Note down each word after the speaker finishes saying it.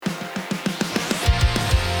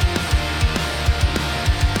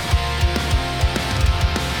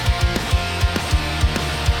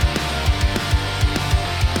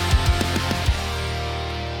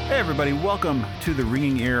everybody. Welcome to the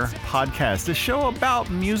Ringing Ear Podcast, a show about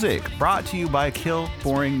music brought to you by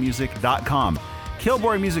KillBoringMusic.com.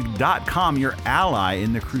 KillBoringMusic.com, your ally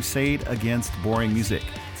in the crusade against boring music.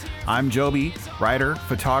 I'm Jobe, writer,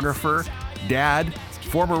 photographer, dad,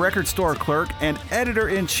 former record store clerk, and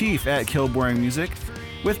editor-in-chief at Kill Boring Music.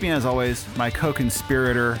 With me, as always, my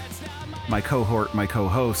co-conspirator, my cohort, my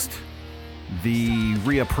co-host, the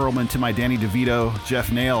Rhea Perlman to my Danny DeVito,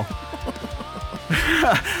 Jeff Nail.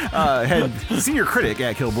 Head senior critic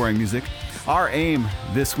at Kill Boring Music. Our aim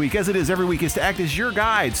this week, as it is every week, is to act as your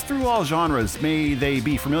guides through all genres, may they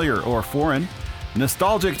be familiar or foreign,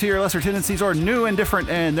 nostalgic to your lesser tendencies, or new and different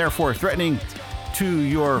and therefore threatening to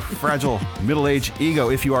your fragile middle-aged ego,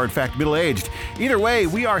 if you are in fact middle-aged. Either way,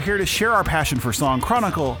 we are here to share our passion for song,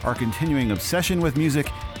 chronicle our continuing obsession with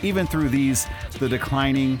music, even through these, the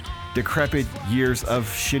declining, decrepit years of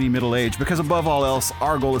shitty middle age, because above all else,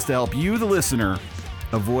 our goal is to help you, the listener,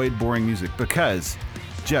 avoid boring music. Because,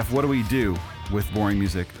 Jeff, what do we do with boring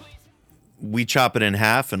music? We chop it in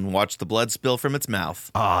half and watch the blood spill from its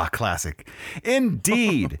mouth. Ah, classic.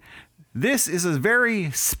 Indeed. This is a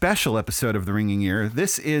very special episode of The Ringing Ear.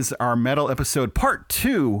 This is our metal episode part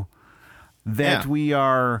 2 that we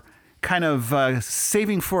are kind of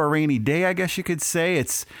saving for a rainy day, I guess you could say.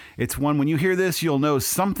 It's one, when you hear this, you'll know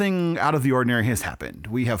something out of the ordinary has happened.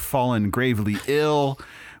 We have fallen gravely ill.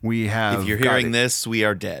 We have. If you're hearing this, we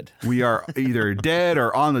are dead. We are either dead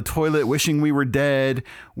or on the toilet wishing we were dead.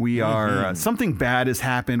 We are, something bad has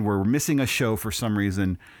happened. We're missing a show for some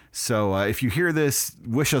reason. So if you hear this,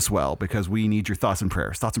 wish us well, because we need your thoughts and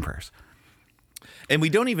prayers. Thoughts and prayers. And we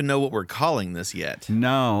don't even know what we're calling this yet.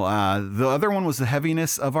 No, the other one was the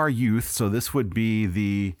heaviness of our youth. So this would be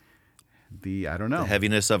the I don't know. The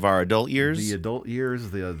heaviness of our adult years? The adult years,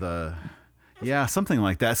 yeah, something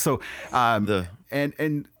like that. So,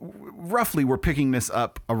 and roughly we're picking this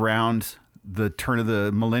up around the turn of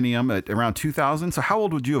the millennium at around 2000. So how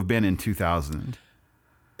old would you have been in 2000?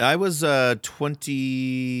 I was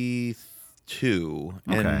 22.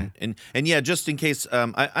 Okay. And yeah, just in case,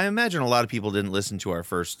 I imagine a lot of people didn't listen to our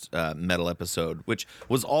first metal episode, which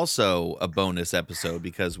was also a bonus episode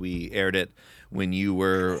because we aired it when you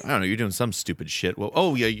were, I don't know, you're doing some stupid shit. Well,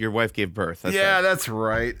 oh yeah, your wife gave birth. That's right. That's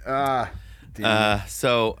right.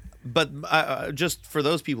 Just for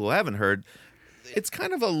those people who haven't heard, it's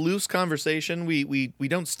kind of a loose conversation. We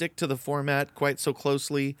don't stick to the format quite so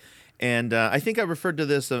closely. And I think I referred to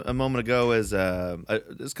this a moment ago as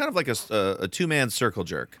it's kind of like a two-man circle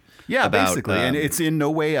jerk. Yeah, basically. And it's in no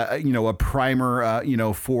way a primer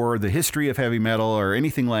for the history of heavy metal or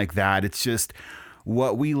anything like that. It's just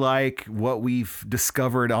what we like, what we've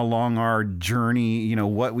discovered along our journey,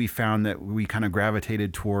 what we found that we kind of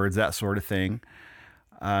gravitated towards, that sort of thing.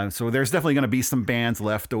 So there's definitely going to be some bands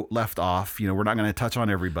left off. We're not going to touch on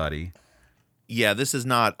everybody. Yeah, this is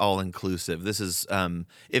not all inclusive. This is,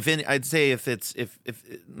 I'd say if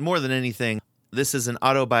more than anything, this is an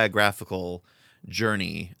autobiographical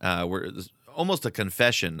journey where it's almost a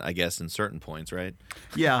confession, I guess, in certain points, right?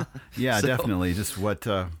 Yeah, definitely. Just what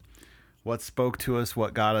spoke to us,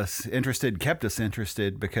 what got us interested, kept us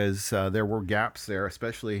interested, because there were gaps there,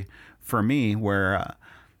 especially for me, where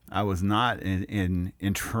I was not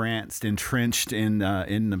entrenched in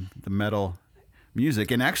the metal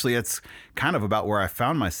music. And actually, it's kind of about where I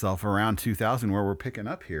found myself around 2000, where we're picking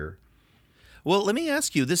up here. Well, let me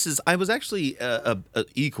ask you, I was actually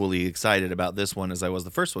equally excited about this one as I was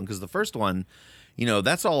the first one, because the first one,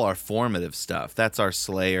 that's all our formative stuff. That's our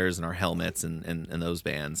Slayers and our Helmets and those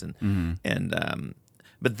bands.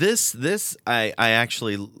 But this I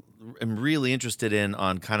actually am really interested in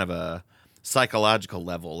on kind of a psychological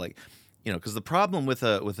level, like, because the problem with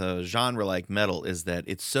a genre like metal is that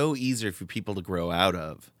it's so easy for people to grow out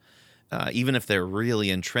of, even if they're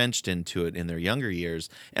really entrenched into it in their younger years.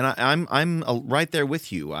 And I'm right there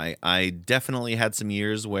with you. I definitely had some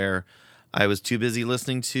years where I was too busy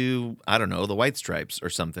listening to, I don't know, the White Stripes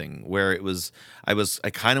or something, where I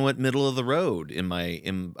kind of went middle of the road in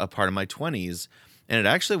a part of my 20s, and it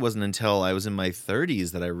actually wasn't until I was in my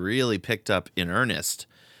 30s that I really picked up in earnest.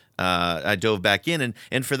 I dove back in,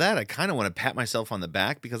 and for that, I kind of want to pat myself on the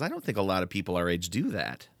back, because I don't think a lot of people our age do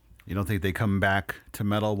that. You don't think they come back to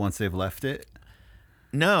metal once they've left it?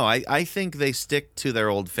 No, I think they stick to their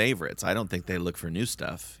old favorites. I don't think they look for new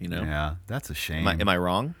stuff, Yeah, that's a shame. Am I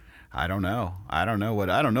wrong? I don't know. I don't know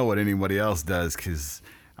what anybody else does, because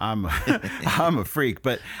I'm a freak.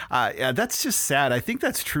 But that's just sad. I think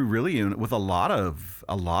that's true really with a lot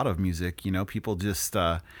of music. People just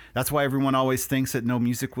that's why everyone always thinks that no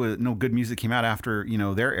good music came out after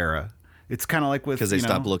their era. It's kind of like with, because they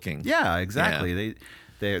stopped looking. Yeah, exactly.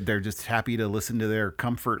 Yeah. They're just happy to listen to their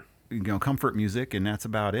comfort comfort music, and that's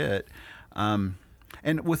about it. And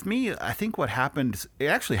with me, I think what happened, it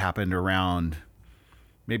actually happened around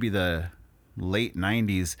maybe the late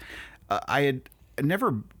 90s. I had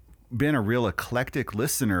never been a real eclectic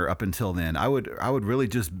listener up until then. I would really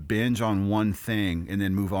just binge on one thing and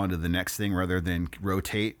then move on to the next thing rather than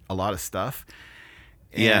rotate a lot of stuff.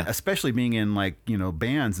 And especially being in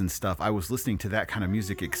bands and stuff, I was listening to that kind of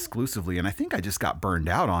music exclusively, and I think I just got burned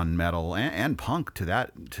out on metal and punk to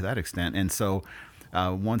that extent. And so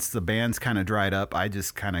once the bands kind of dried up, I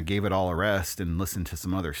just kind of gave it all a rest and listened to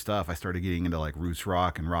some other stuff. I started getting into like roots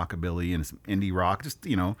rock and rockabilly and some indie rock, just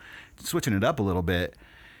switching it up a little bit.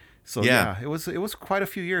 So it was quite a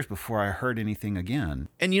few years before I heard anything again.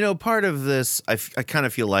 And part of this, I kind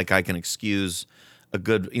of feel like I can excuse a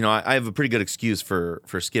good, I have a pretty good excuse for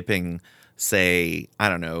skipping, say, I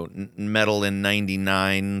don't know, metal in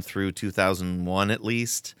 99 through 2001 at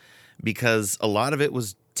least, because a lot of it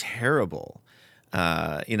was terrible.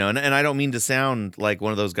 And I don't mean to sound like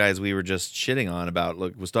one of those guys we were just shitting on about,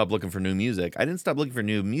 look, we'll stop looking for new music. I didn't stop looking for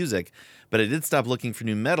new music, but I did stop looking for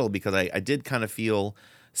new metal because I did kind of feel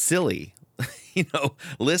silly,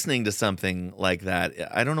 listening to something like that.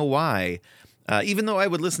 I don't know why. Even though I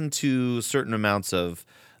would listen to certain amounts of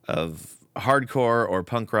hardcore or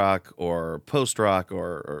punk rock or post-rock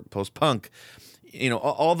or post-punk,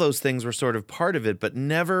 all those things were sort of part of it, but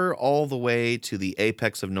never all the way to the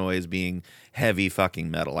apex of noise being heavy fucking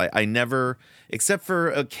metal. I never, except for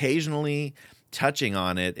occasionally touching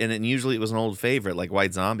on it, and usually it was an old favorite like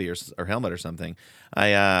White Zombie or Helmet or something.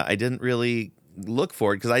 I didn't really look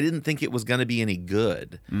for it because I didn't think it was going to be any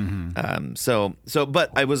good. Mm-hmm.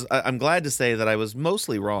 But I'm glad to say that I was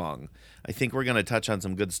mostly wrong. I think we're going to touch on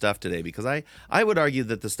some good stuff today because I would argue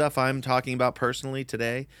that the stuff I'm talking about personally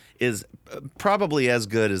today is probably as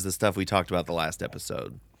good as the stuff we talked about the last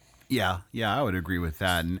episode. Yeah, I would agree with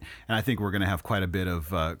that. And I think we're going to have quite a bit of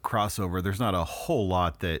crossover. There's not a whole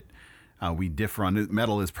lot that we differ on.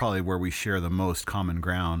 Metal is probably where we share the most common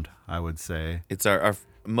ground, I would say. It's our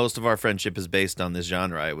most of our friendship is based on this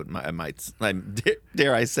genre.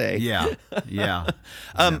 Dare I say? Yeah.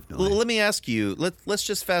 Let me ask you. Let's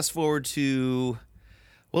just fast forward to.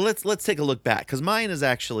 Well, let's take a look back because mine is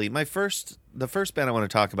actually the first band I want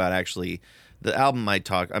to talk about. Actually, the album I'm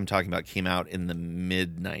talking about came out in the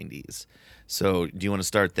mid '90s. So, do you want to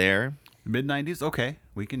start there? Mid '90s? Okay,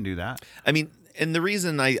 we can do that. I mean. And the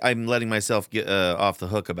reason I'm letting myself get off the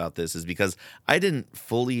hook about this is because I didn't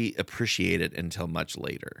fully appreciate it until much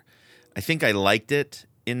later. I think I liked it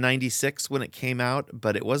in '96 when it came out,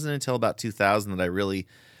 but it wasn't until about 2000 that I really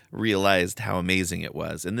realized how amazing it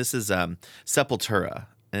was. And this is Sepultura.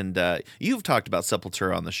 And you've talked about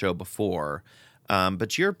Sepultura on the show before,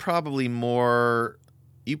 but you probably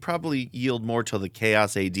yield more to the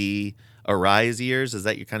Chaos AD Arise years. Is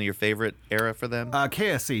that your favorite era for them?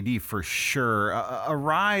 KSAD for sure.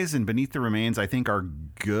 Arise and Beneath the Remains I think are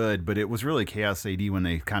good, but it was really KSAD when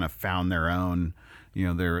they kind of found their own,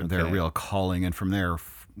 their real calling, and from there,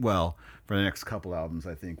 for the next couple albums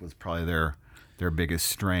I think was probably their biggest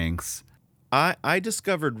strengths. I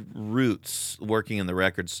discovered Roots working in the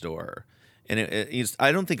record store. And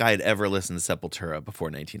I don't think I had ever listened to Sepultura before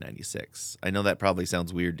 1996. I know that probably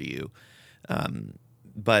sounds weird to you,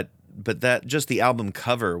 but that just the album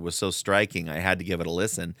cover was so striking, I had to give it a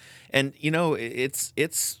listen. And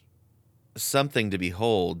it's something to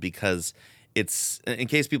behold because it's, in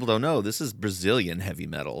case people don't know, this is Brazilian heavy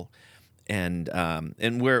metal, and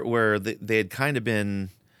where they had kind of been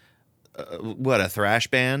a thrash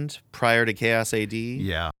band prior to Chaos AD.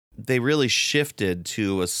 Yeah. They really shifted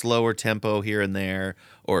to a slower tempo here and there,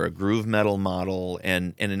 or a groove metal model.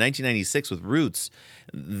 And in 1996 with Roots,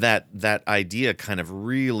 that idea kind of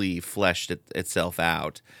really fleshed itself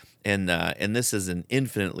out. And this is an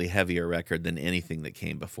infinitely heavier record than anything that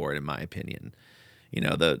came before it, in my opinion.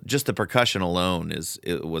 Just the percussion alone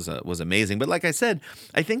was amazing. But like I said,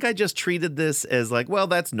 I think I just treated this as like, well,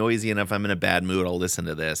 that's noisy enough. I'm in a bad mood. I'll listen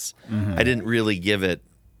to this. Mm-hmm. I didn't really give it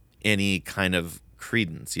any kind of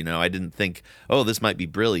credence. I didn't think, oh, this might be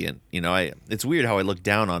brilliant. It's weird how I look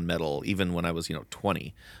down on metal even when I was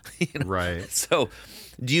 20. Right. So,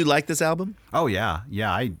 do you like this album? Oh yeah.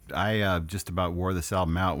 I just about wore this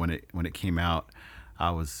album out when it came out.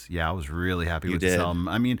 I was really happy with this album.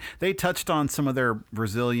 I mean, they touched on some of their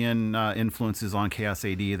Brazilian influences on Chaos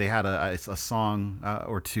AD. They had a song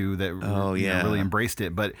or two that really embraced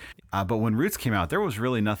it. But when Roots came out, there was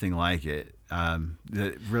really nothing like it.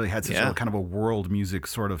 that really had such a kind of a world music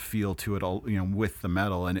sort of feel to it all, with the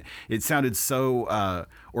metal. And it sounded so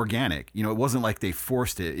organic. It wasn't like they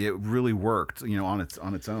forced it. It really worked, on its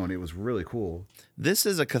own. It was really cool. This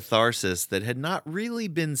is a catharsis that had not really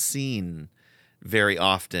been seen very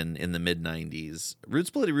often in the mid-90s. Roots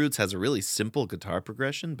Bloody Roots has a really simple guitar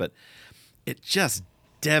progression, but it just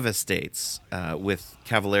devastates with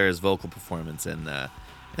Cavalera's vocal performance and the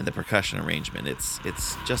percussion arrangement. It's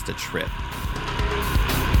just a trip.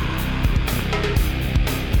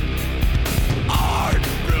 I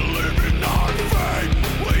believe in our fate.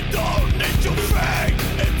 We don't need to fake.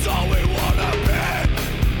 It's all we wanna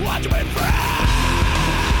be. Watch me free.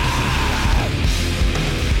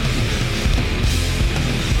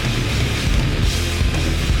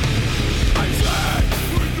 I say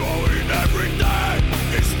we're growing every day.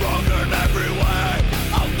 It's stronger in every way.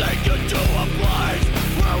 I'll take you to a place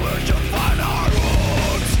where we should find our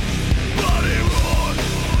roots. Bloody roots.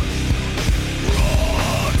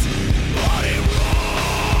 Roots. Bloody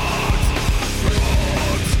roots.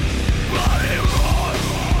 Roots. Bloody roots.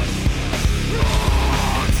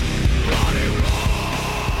 Roots. Bloody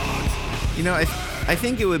roots. I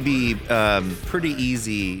think it would be pretty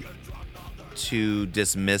easy to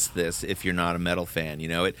dismiss this if you're not a metal fan.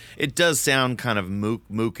 It does sound kind of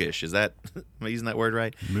mookish. Is that, am I using that word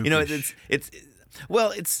right? Mookish.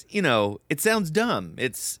 It sounds dumb.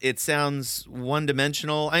 It sounds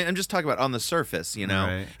one-dimensional. I'm just talking about on the surface,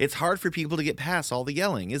 Right. It's hard for people to get past all the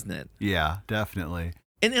yelling, isn't it? Yeah, definitely.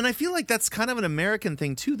 And I feel like that's kind of an American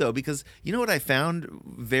thing too, though, because what I found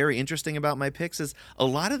very interesting about my picks is a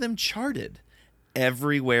lot of them charted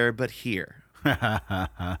everywhere but here.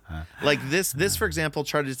 Like this, for example,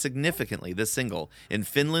 charted significantly, this single, in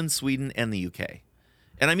Finland, Sweden, and the UK.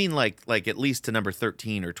 And I mean like at least to number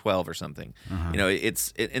 13 or 12 or something.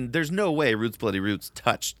 And there's no way Roots Bloody Roots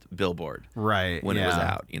touched Billboard Right. when it was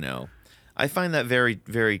out, I find that very,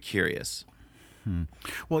 very curious.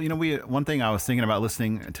 Well, one thing I was thinking about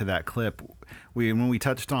listening to that clip, when we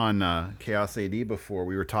touched on Chaos AD before,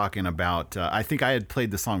 we were talking about, I think I had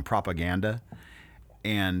played the song Propaganda.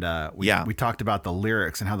 And we talked about the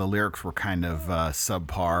lyrics and how the lyrics were kind of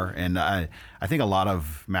subpar. And I think a lot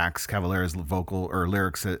of Max Cavalera's vocal or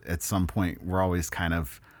lyrics at some point were always kind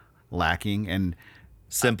of lacking. And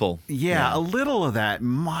simple. A little of that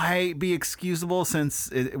might be excusable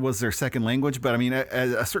since it was their second language. But I mean, at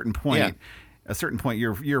a certain point,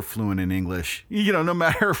 you're fluent in English, no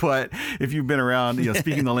matter what, if you've been around,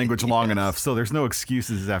 speaking the language long enough. So there's no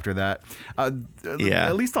excuses after that.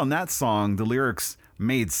 At least on that song, the lyrics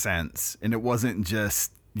made sense, and it wasn't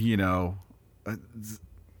just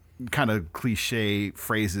kind of cliche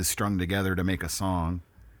phrases strung together to make a song.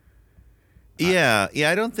 I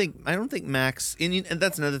don't think Max, and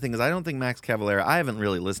that's another thing, is I don't think Max Cavalera, I haven't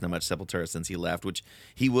really listened to much Sepultura since he left, which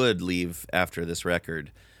he would leave after this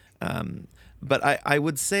record. But I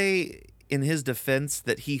would say in his defense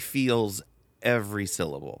that he feels every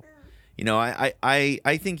syllable.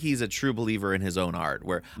 I think he's a true believer in his own art,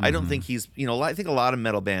 where I don't think he's, I think a lot of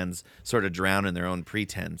metal bands sort of drown in their own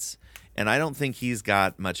pretense, and I don't think he's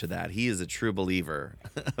got much of that. He is a true believer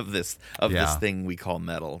of this thing we call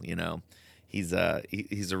metal, He's a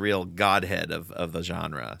real godhead of the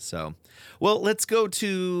genre. So, well, let's go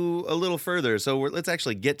to a little further. So let's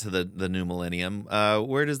actually get to the new millennium.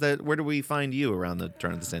 Where do we find you around the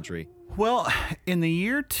turn of the century? Well, in the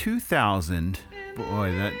year 2000,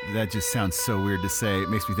 boy, that just sounds so weird to say. It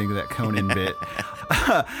makes me think of that Conan bit.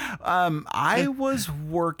 I was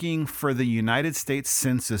working for the United States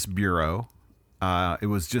Census Bureau. It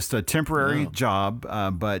was just a temporary job,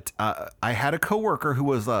 but I had a coworker who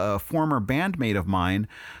was a former bandmate of mine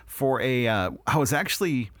I was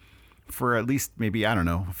actually, for at least maybe, I don't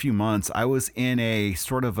know, a few months, I was in a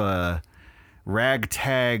sort of a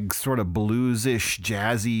ragtag, sort of bluesish,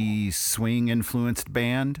 jazzy, swing-influenced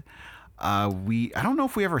band. I don't know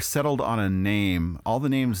if we ever settled on a name. All the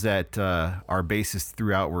names that our bassist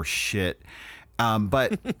threw out were shit.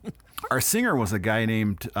 But our singer was a guy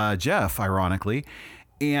named Jeff, ironically,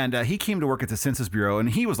 and he came to work at the Census Bureau,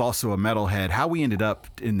 and he was also a metalhead. How we ended up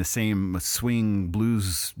in the same swing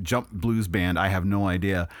blues, jump blues band, I have no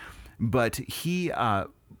idea. But he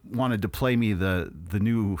wanted to play me the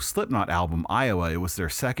new Slipknot album, Iowa. It was their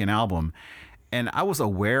second album. And I was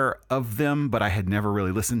aware of them, but I had never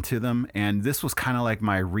really listened to them. And this was kind of like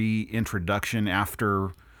my reintroduction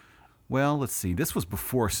after, well, let's see. This was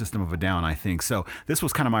before System of a Down, I think. So this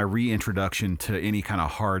was kind of my reintroduction to any kind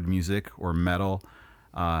of hard music or metal,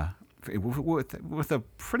 with a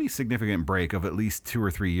pretty significant break of at least 2 or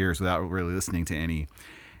 3 years without really listening to any.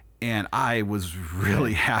 And I was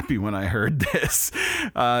really happy when I heard this.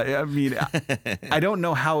 I mean, I don't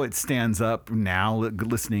know how it stands up now,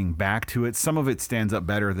 listening back to it. Some of it stands up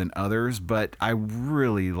better than others, but I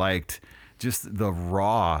really liked just the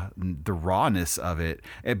rawness of it.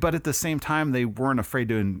 But at the same time, they weren't afraid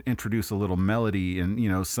to introduce a little melody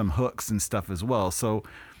and, some hooks and stuff as well. So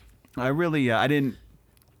I really, I didn't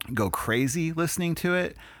go crazy listening to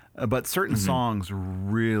it. But certain songs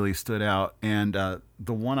really stood out, and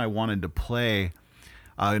the one I wanted to play,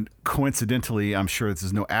 coincidentally, I'm sure this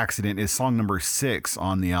is no accident, is song number 6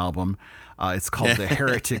 on the album. It's called The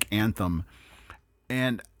Heretic Anthem.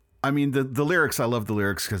 And I mean, the lyrics, I love the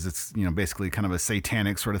lyrics because it's, basically kind of a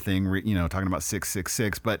satanic sort of thing, talking about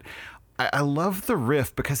 666. But I love the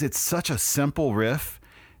riff because it's such a simple riff,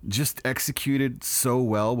 just executed so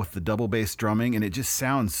well with the double bass drumming, and it just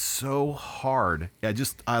sounds so hard.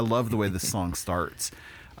 I love the way this song starts.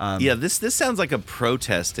 This sounds like a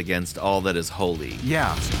protest against all that is holy.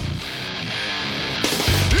 Yeah.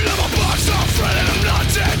 I'm not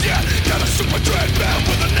dead yet. Got a super dread man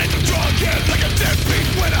with a name of drug head, like a deadbeat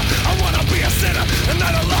winner. I wanna be a sinner and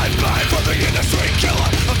not a lifeline for the industry killer.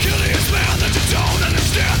 I'll kill this man that you don't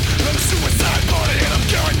understand. I'm a suicide body and I'm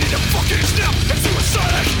guaranteed to fucking snap. It's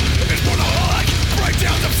suicidal, it's workaholic.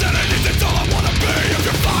 Breakdowns, obscenity, that's all I wanna be. If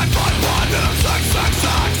you're 555, then I'm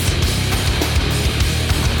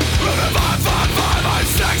 666. If you're 555, I'm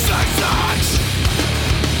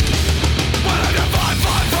 666. When I'm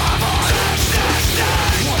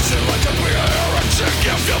 555, what's it like to be a heretic?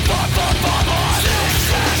 If you're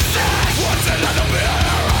 555, what's it like to be a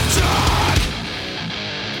heretic?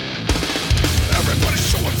 Everybody's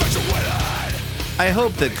so infatuated. I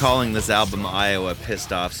hope that calling this album Iowa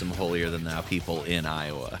pissed off some holier than thou people in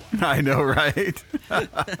Iowa. I know, right?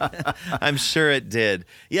 I'm sure it did.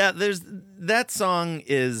 Yeah, that song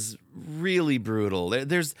is really brutal.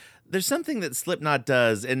 There's something that Slipknot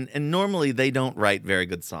does, and normally they don't write very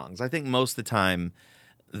good songs. I think most of the time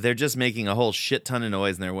they're just making a whole shit ton of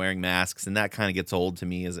noise and they're wearing masks, and that kind of gets old to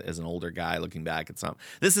me as an older guy looking back at something.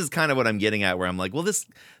 This is kind of what I'm getting at, where I'm like, well, this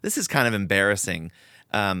is kind of embarrassing.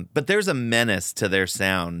 But there's a menace to their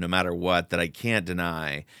sound, no matter what, that I can't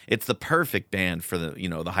deny. It's the perfect band for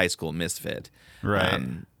the high school misfit, right?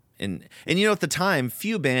 And at the time,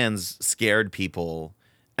 few bands scared people.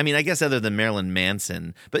 I mean, I guess other than Marilyn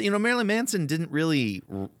Manson, but Marilyn Manson didn't really.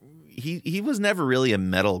 He was never really a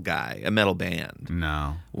metal guy, a metal band.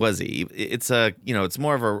 No, was he? It's it's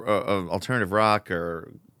more of a alternative rock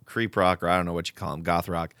or creep rock, or I don't know what you call him, goth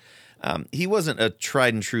rock. He wasn't a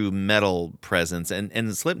tried and true metal presence,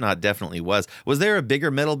 and Slipknot definitely was. Was there a bigger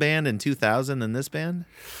metal band in 2000 than this band?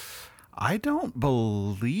 I don't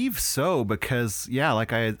believe so, because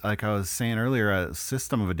like I was saying earlier,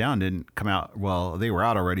 System of a Down didn't come out. Well, they were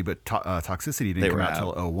out already, but Toxicity didn't come out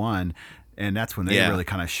till 2001. And that's when they really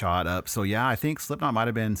kind of shot up. So I think Slipknot might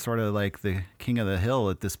have been sort of like the king of the hill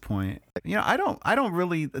at this point. I don't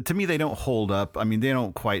really, to me, they don't hold up. I mean, they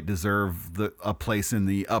don't quite deserve a place in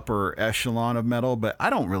the upper echelon of metal, but I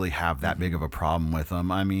don't really have that big of a problem with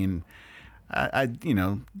them. I mean, I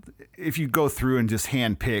if you go through and just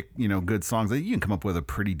hand pick, good songs, you can come up with a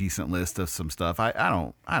pretty decent list of some stuff. I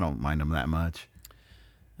don't mind them that much.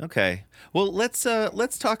 Okay. Well, let's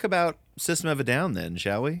talk about System of a Down then,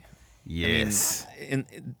 shall we? Yes. I mean,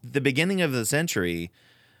 in the beginning of the century,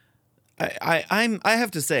 I have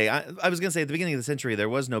to say, I was going to say at the beginning of the century, there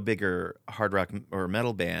was no bigger hard rock or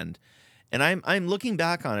metal band. And I'm looking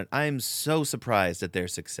back on it, I'm so surprised at their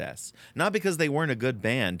success. Not because they weren't a good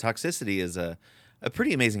band. Toxicity is a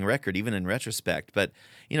pretty amazing record, even in retrospect. But,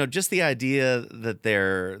 just the idea that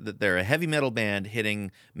they're a heavy metal band hitting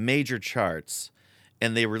major charts,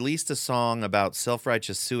 and they released a song about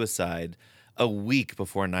self-righteous suicide a week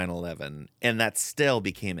before 9/11, and that still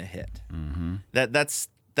became a hit. Mm-hmm.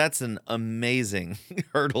 That's an amazing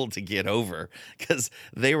hurdle to get over, because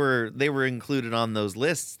they were included on those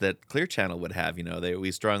lists that Clear Channel would have.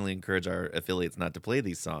 We strongly encourage our affiliates not to play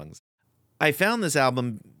these songs. I found this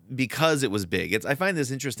album because it was big. I find this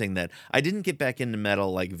interesting that I didn't get back into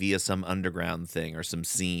metal like via some underground thing or some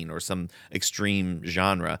scene or some extreme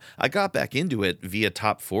genre. I got back into it via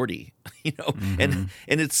Top 40, mm-hmm. and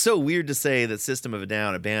it's so weird to say that System of a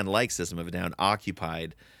Down, a band like System of a Down,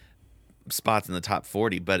 occupied spots in the top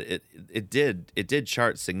 40, but it did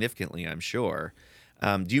chart significantly, I'm sure.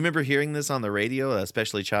 Do you remember hearing this on the radio,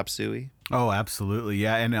 especially Chop Suey? Oh, absolutely.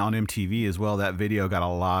 Yeah, and on MTV as well. That video got a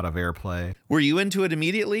lot of airplay. Were you into it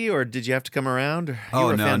immediately, or did you have to come around? You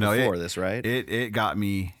were a fan before this, right? It got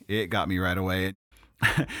me right away.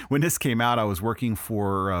 When this came out, I was working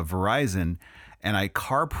for Verizon, and I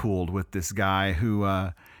carpooled with this guy who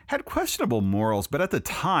had questionable morals, but at the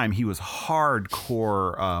time he was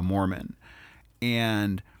hardcore Mormon,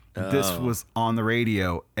 and this was on the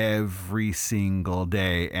radio every single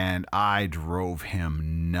day, and I drove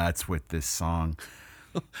him nuts with this song.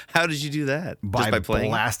 How did you do that? Just by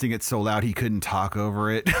playing blasting it so loud he couldn't talk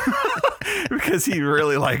over it. Because he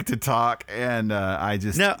really liked to talk, and I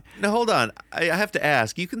just... Now, hold on. I have to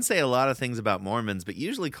ask. You can say a lot of things about Mormons, but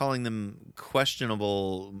usually calling them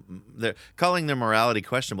questionable... calling their morality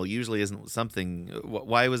questionable usually isn't something...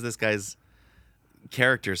 Why was this guy's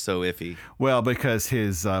character so iffy? Well, because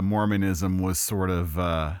his Mormonism was sort of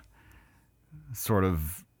a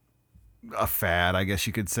fad, I guess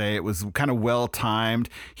you could say. It was kind of well-timed.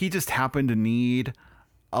 He just happened to need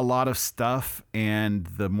a lot of stuff, and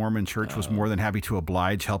the Mormon church was more than happy to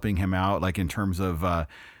oblige, helping him out, like in terms of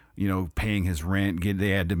paying his rent.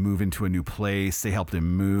 They had to move into a new place. They helped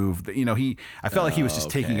him move. I felt like he was just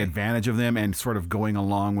taking advantage of them and sort of going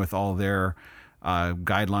along with all their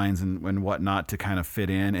guidelines and whatnot to kind of fit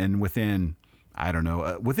in. And within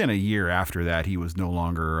a year after that, he was no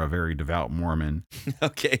longer a very devout Mormon.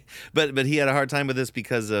 Okay, but he had a hard time with this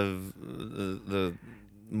because of the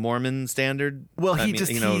Mormon standard. Well, he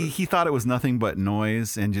thought it was nothing but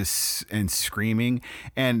noise and screaming.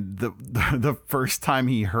 And the first time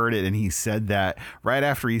he heard it and he said that, right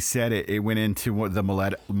after he said it, it went into the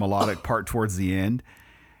melodic part towards the end.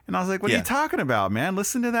 And I was like, what are you talking about, man?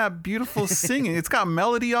 Listen to that beautiful singing. It's got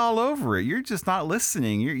melody all over it. You're just not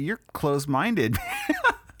listening. You're closed-minded.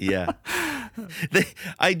 Yeah.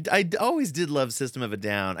 I always did love System of a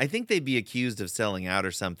Down. I think they'd be accused of selling out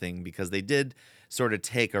or something because they did sort of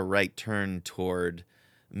take a right turn toward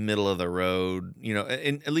middle of the road,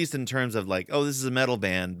 at least in terms of like, oh, this is a metal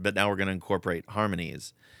band, but now we're going to incorporate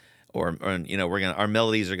harmonies, or our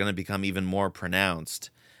melodies are going to become even more pronounced.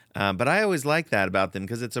 But I always like that about them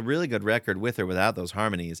because it's a really good record with or without those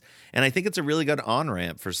harmonies. And I think it's a really good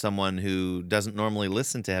on-ramp for someone who doesn't normally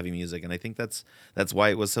listen to heavy music. And I think that's why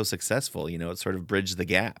it was so successful. It sort of bridged the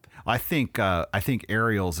gap. I think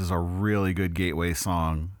Aerials is a really good gateway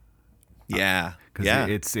song. Yeah.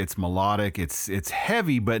 Because it's melodic, it's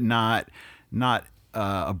heavy, but not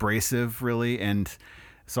abrasive really. And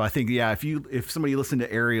so I think, if somebody listened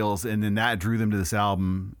to Aerials and then that drew them to this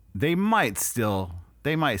album, they might still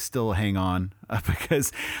hang on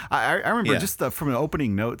because I remember just from the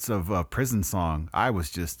opening notes of Prison Song, I was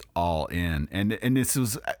just all in. And this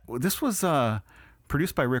was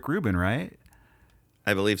produced by Rick Rubin, right?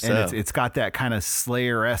 I believe so. And it's got that kind of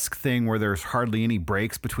Slayer-esque thing where there's hardly any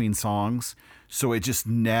breaks between songs. So it just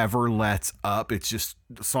never lets up. It's just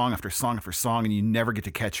song after song after song, and you never get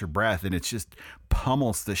to catch your breath. And it just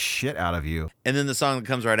pummels the shit out of you. And then the song that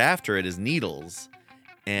comes right after it is Needles.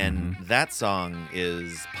 And that song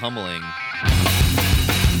is pummeling.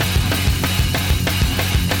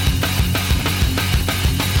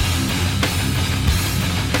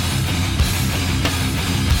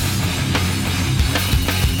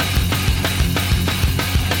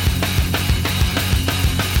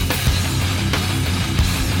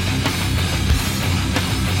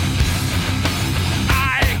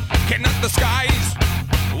 I cannot disguise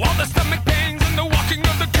all the stomach pains and the walking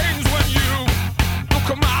of the canes when you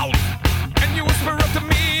come out and you whisper up to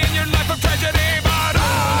me in your life of tragedy, but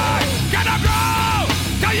I gotta grow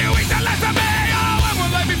till you eat the last of me. Oh, when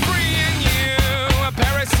will I be freeing you, a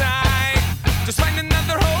parasite? Just find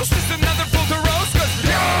another host, just another fool to roast, 'cause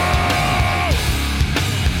you,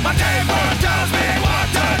 my tapeworm tells me what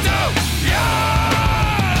to do. You,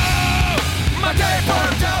 my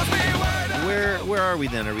tapeworm tells me where to. Where are we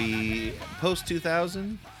then? Are we post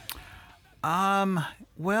 2000?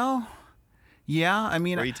 Well, yeah. I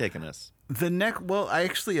mean, where are you taking us? Well, I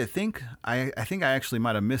think I actually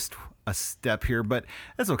might have missed a step here, but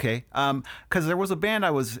that's okay. Because there was a band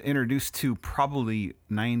I was introduced to probably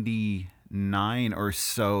 99 or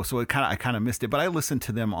so, so I kind of missed it. But I listened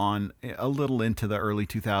to them on a little into the early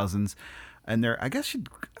 2000s, and I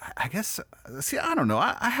don't know.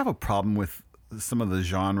 I have a problem with some of the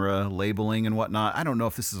genre labeling and whatnot. I don't know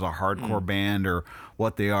if this is a hardcore band or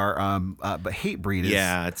what they are. But Hatebreed is.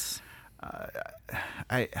 Yeah, it's.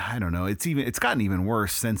 I don't know. It's gotten even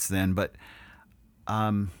worse since then. But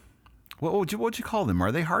what would you call them?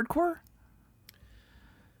 Are they hardcore?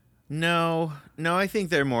 No. I think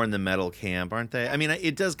they're more in the metal camp, aren't they? I mean,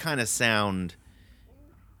 it does kind of sound,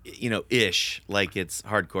 ish like it's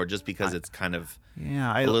hardcore, just because it's kind of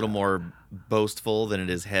a little more boastful than it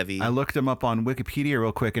is heavy. I looked them up on Wikipedia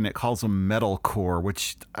real quick, and it calls them metalcore,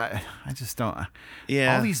 which I just don't.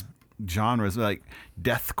 Yeah. All these genres like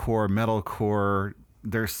deathcore, metalcore.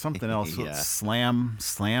 There's something else. Yeah. Slam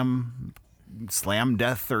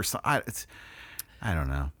death or something. I don't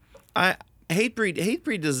know.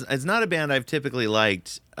 Hatebreed is not a band I've typically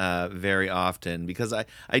liked very often because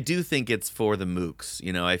I do think it's for the mooks.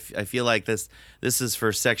 You know, I feel like this is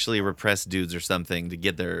for sexually repressed dudes or something to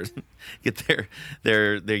get their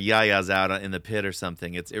yayas out in the pit or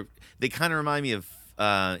something. They kind of remind me of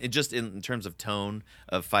just in terms of tone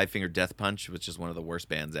of Five Finger Death Punch, which is one of the worst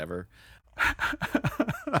bands ever.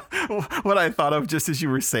 What I thought of just as you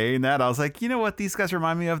were saying that, I was like, you know what these guys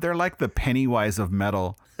remind me of? They're like the Pennywise of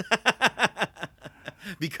metal.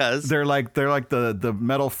 Because they're like the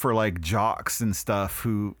metal for like jocks and stuff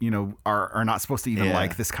who, you know, are not supposed to even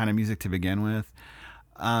like this kind of music to begin with.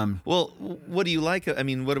 Well, what do you like? I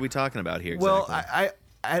mean, what are we talking about here? Exactly? Well, I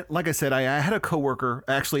like I said, I had a coworker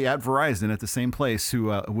actually at Verizon at the same place who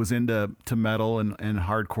was into metal and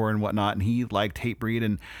hardcore and whatnot, and he liked Hatebreed,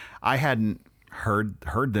 and I hadn't heard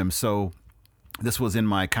them, so this was in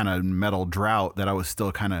my kind of metal drought that I was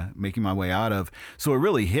still kind of making my way out of. So it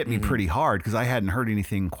really hit me pretty hard because I hadn't heard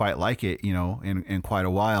anything quite like it, you know, in quite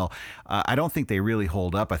a while. I don't think they really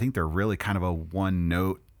hold up. I think they're really kind of a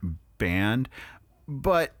one-note band,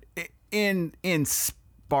 but in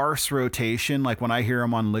sparse rotation, like when I hear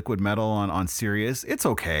them on Liquid Metal on Sirius, it's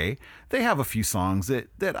okay. They have a few songs that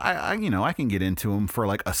I you know, I can get into them for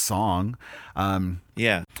like a song.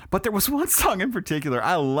 Yeah. But there was one song in particular.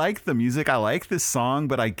 I like the music. I like this song,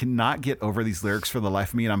 but I cannot get over these lyrics for the life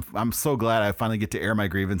of me. And I'm so glad I finally get to air my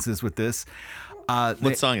grievances with this.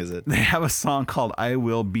 What song is it? They have a song called "I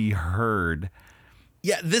Will Be Heard."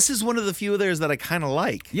 Yeah, this is one of the few of theirs that I kind of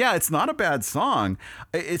like. Yeah, it's not a bad song.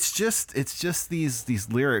 It's just these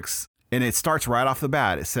lyrics, and it starts right off the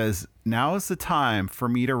bat. It says, "Now is the time for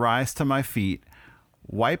me to rise to my feet.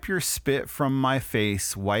 Wipe your spit from my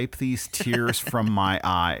face. Wipe these tears from my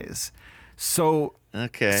eyes." So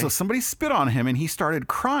somebody spit on him, and he started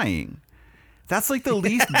crying. That's like the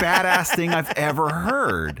least badass thing I've ever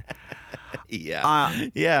heard. Yeah.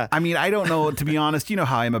 I mean, I don't know, to be honest. You know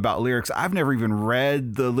how I am about lyrics. I've never even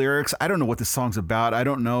read the lyrics. I don't know what the song's about. I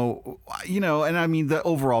don't know, you know, and I mean, the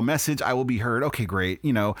overall message, I will be heard. Okay, great.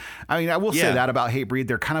 You know, I mean, I will say that about Hatebreed.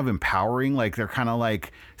 They're kind of empowering. Like, they're kind of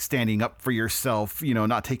like standing up for yourself, you know,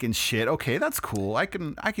 not taking shit. Okay, that's cool. I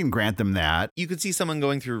can grant them that. You could see someone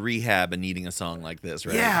going through rehab and needing a song like this,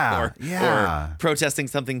 right? Or protesting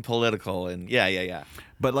something political. And yeah.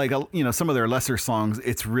 But like, you know, some of their lesser songs,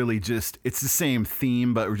 it's really just, it's the same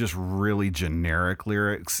theme, but just really generic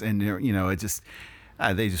lyrics. And, you know, it just,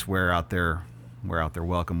 they just wear out their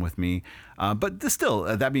welcome with me. But still,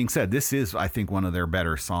 that being said, this is, I think, one of their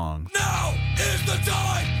better songs. Now is the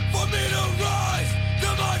time for me to rise to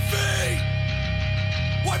my feet.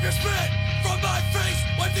 Wipe your spit from my face,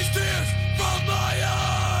 wipe these tears from my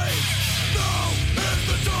eyes. Now is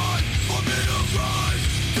the time for me to rise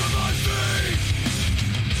to my feet.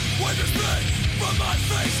 Wipe your spit from my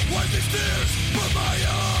face, wipe these tears from my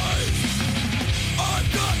eyes. I've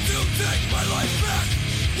got to take my life back,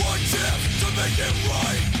 one chance to make it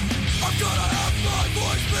right. I've gotta have my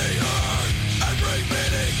voice be heard and bring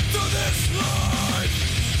meaning to this life.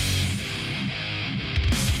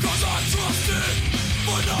 'Cause I trusted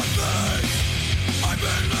for nothing, I've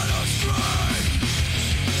been led astray.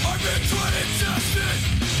 I've been tried and tested,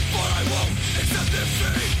 but I won't accept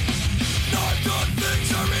defeat. Now I've done things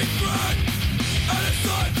I regret, and it's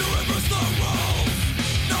time to reverse the roles.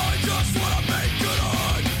 Now I just wanna make good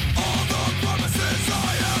on all the promises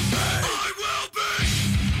I have made. I will be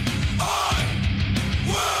heard.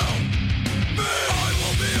 I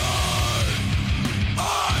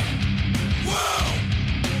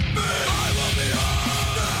will be heard.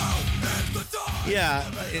 Now is the time. Yeah,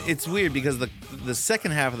 it's weird because the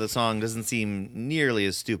second half of the song doesn't seem nearly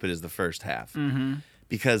as stupid as the first half. Mm-hmm.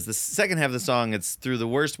 Because the second half of the song, it's through the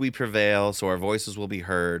worst we prevail, so our voices will be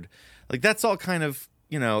heard. Like, that's all kind of,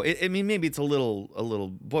 you know, I mean, maybe it's a little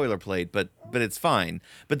boilerplate, but it's fine.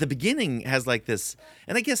 But the beginning has like this,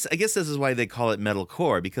 and I guess this is why they call it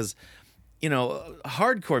metalcore, because, you know,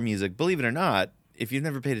 hardcore music, believe it or not, if you've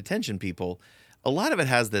never paid attention, people, a lot of it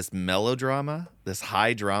has this melodrama, this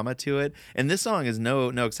high drama to it, and this song is no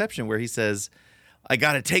exception, where he says, I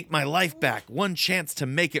gotta take my life back. One chance to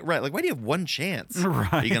make it right. Like, why do you have one chance?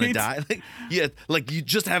 Right. Are you gonna die? Like you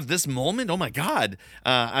just have this moment. Oh my God.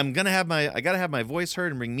 I gotta have my voice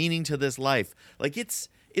heard and bring meaning to this life. Like it's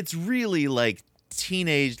really like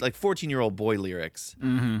teenage, like 14-year-old boy lyrics.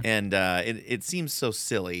 Mm-hmm. And it seems so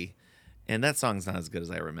silly. And that song's not as good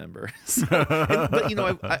as I remember. But you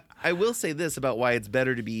know, I will say this about why it's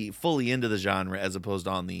better to be fully into the genre as opposed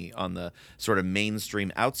to on the sort of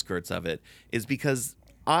mainstream outskirts of it, is because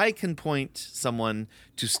I can point someone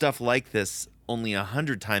to stuff like this only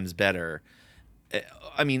 100 times better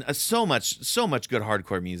I mean, so much good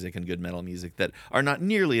hardcore music and good metal music that are not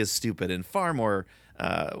nearly as stupid and far more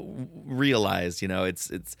realized. You know,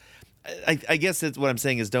 I guess it's what I'm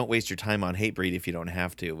saying is don't waste your time on Hatebreed if you don't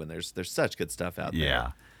have to. When there's such good stuff out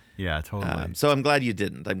there. Yeah, totally. So I'm glad you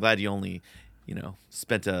didn't. I'm glad you only,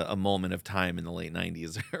 spent a moment of time in the late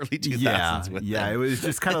 90s, early 2000s with them. It was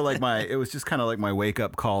just kind of like my wake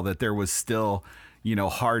up call that there was still,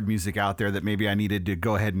 hard music out there that maybe I needed to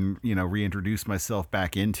go ahead and, reintroduce myself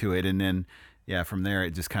back into it. And then, from there,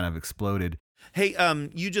 it just kind of exploded. Hey,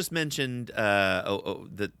 you just mentioned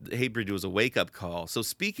that Hatebreed was a wake up call. So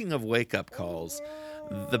speaking of wake up calls,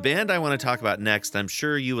 the band I want to talk about next, I'm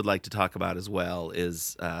sure you would like to talk about as well,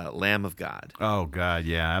 is Lamb of God. Oh God,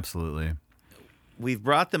 yeah, absolutely. We've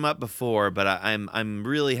brought them up before, but I'm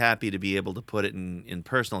really happy to be able to put it in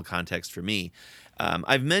personal context for me.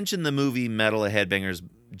 I've mentioned the movie Metal: A Headbanger's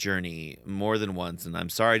Journey more than once, and I'm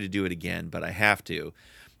sorry to do it again, but I have to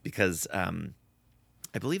because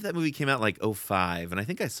I believe that movie came out in like 2005, and I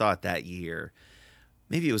think I saw it that year.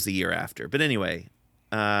 Maybe it was the year after. But anyway,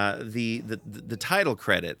 the title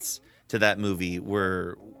credits to that movie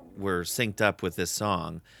were synced up with this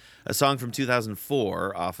song. A song from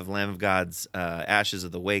 2004 off of Lamb of God's Ashes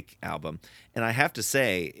of the Wake album. And I have to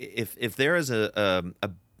say, if there is the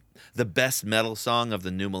best metal song of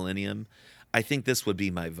the new millennium, I think this would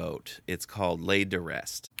be my vote. It's called Laid to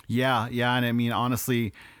Rest. Yeah, and I mean,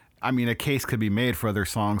 honestly, a case could be made for other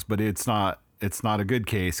songs, but it's not a good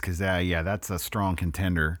case because, that's a strong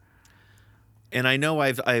contender. And I know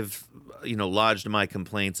I've lodged my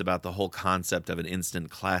complaints about the whole concept of an instant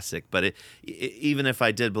classic, but even if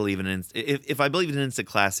I did believe if I believed in an instant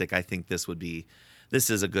classic, I think this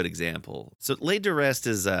is a good example. So Laid to Rest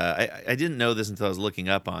is I didn't know this until I was looking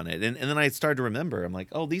up on it, and then I started to remember. I'm like,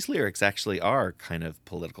 oh, these lyrics actually are kind of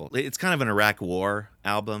political. It's kind of an Iraq War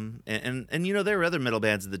album, and there were other metal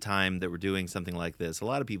bands at the time that were doing something like this. A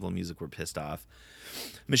lot of people in music were pissed off.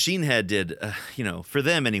 Machine Head did, for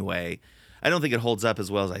them anyway. I don't think it holds up as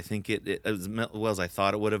well as I think as well as I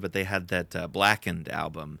thought it would have, but they had that Blackened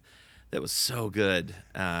album that was so good.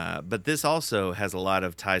 But this also has a lot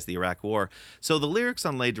of ties to the Iraq War. So the lyrics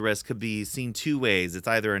on Laid to Rest could be seen two ways. It's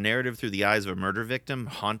either a narrative through the eyes of a murder victim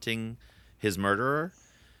haunting his murderer,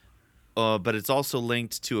 but it's also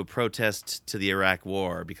linked to a protest to the Iraq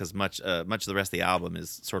War because much of the rest of the album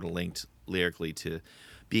is sort of linked lyrically to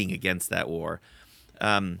being against that war.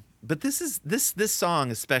 But this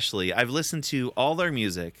song especially, I've listened to all their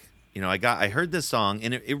music. I heard this song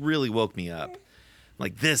and it really woke me up.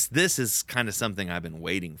 Like this is kind of something I've been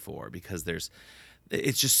waiting for because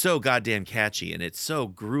it's just so goddamn catchy and it's so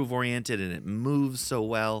groove oriented and it moves so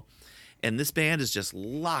well. And this band is just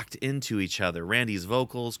locked into each other. Randy's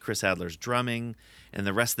vocals, Chris Adler's drumming, and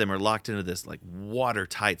the rest of them are locked into this like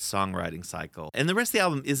watertight songwriting cycle. And the rest of the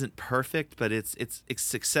album isn't perfect, but it's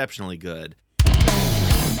exceptionally good.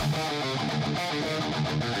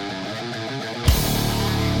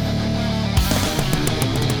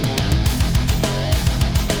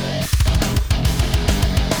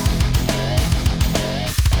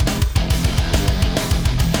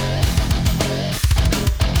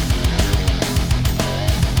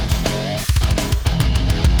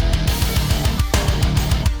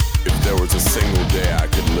 If there was a single day I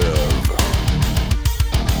could live,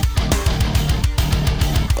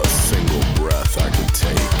 a single breath I could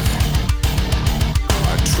take,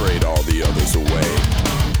 I'd trade all the others away.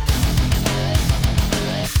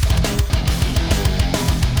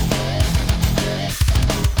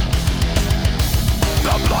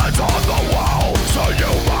 The blood's on the wall, so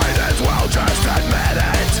you might as well just admit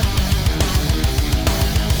it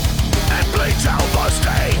and bleach out the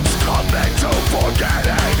stains, commit to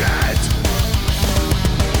forgetting it.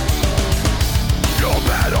 You're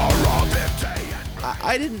better off empty.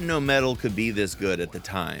 I didn't know metal could be this good at the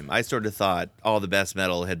time. I sort of thought all the best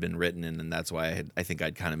metal had been written, and that's why I think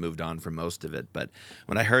I'd kind of moved on from most of it. But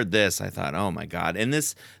when I heard this, I thought, oh my god! And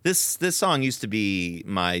this song used to be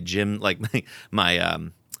my gym, like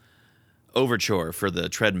my overture for the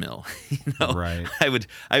treadmill. Right. I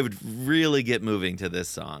would really get moving to this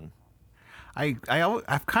song.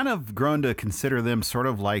 I've kind of grown to consider them sort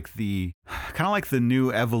of like the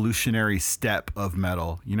new evolutionary step of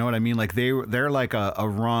metal. You know what I mean? Like they're like a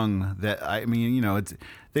rung that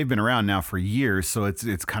they've been around now for years, so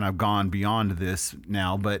it's kind of gone beyond this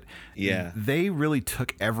now. But yeah, they really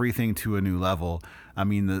took everything to a new level. I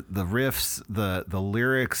mean, the riffs, the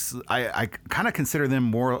lyrics. I kind of consider them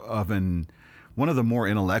more of one of the more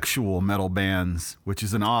intellectual metal bands, which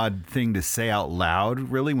is an odd thing to say out loud,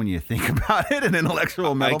 really, when you think about it, an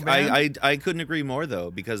intellectual metal band. I couldn't agree more, though,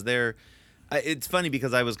 because they're, It's funny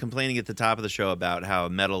because I was complaining at the top of the show about how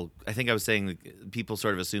metal. I think I was saying people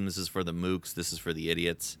sort of assume this is for the mooks, this is for the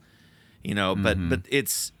idiots, But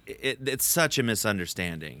it's such a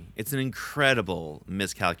misunderstanding. It's an incredible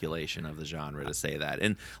miscalculation of the genre to say that.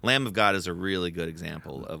 And Lamb of God is a really good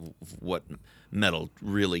example of what metal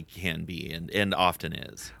really can be and often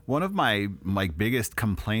is. One of my biggest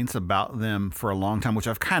complaints about them for a long time, which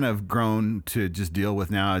I've kind of grown to just deal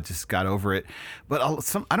with now, I just got over it. But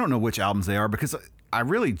I don't know which albums they are because I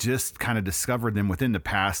really just kind of discovered them within the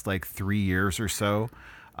past 3 years or so.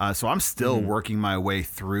 So I'm still working my way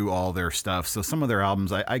through all their stuff. So some of their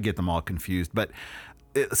albums, I get them all confused. But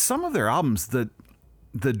some of their albums, the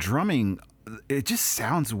drumming, it just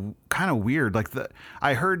sounds kind of weird.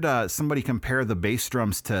 I heard somebody compare the bass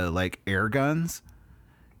drums to air guns.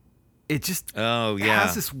 It just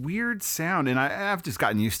has this weird sound, and I've just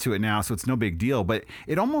gotten used to it now, so it's no big deal. But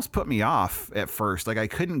it almost put me off at first. I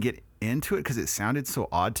couldn't get into it because it sounded so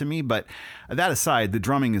odd to me. But that aside, the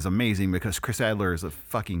drumming is amazing because Chris Adler is a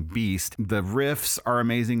fucking beast. The riffs are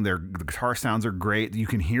amazing. The guitar sounds are great. You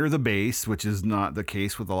can hear the bass, which is not the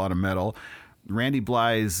case with a lot of metal. Randy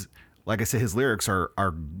Blythe's, like I said, his lyrics are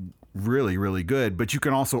really, really good, but you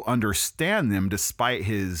can also understand them despite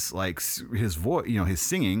his voice, his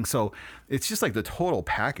singing. So it's just the total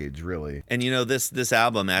package, really. And this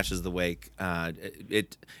album, Ashes the Wake, I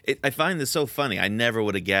find this so funny. I never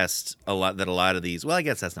would have guessed a lot of these. Well, I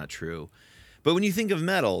guess that's not true. But when you think of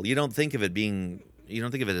metal, you don't think of it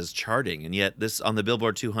as charting, and yet this on the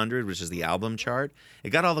Billboard 200, which is the album chart,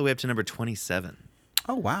 it got all the way up to number 27.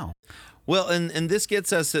 Oh wow. Well, and this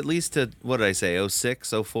gets us at least to, what did I say,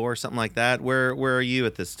 06, 04, something like that? Where are you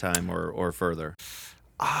at this time or further?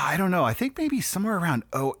 I don't know. I think maybe somewhere around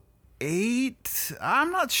 08.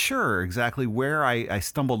 I'm not sure exactly where I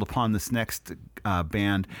stumbled upon this next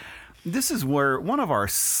band. This is where one of our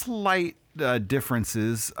slight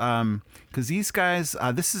differences, because these guys,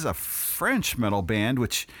 this is a French metal band,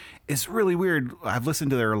 which is really weird. I've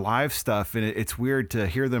listened to their live stuff, and it's weird to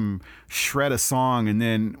hear them shred a song and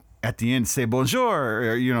then at the end say bonjour,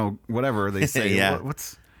 or whatever they say. Yeah.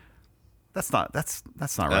 That's not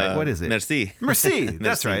right. What is it? Merci. Merci.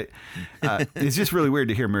 That's right. It's just really weird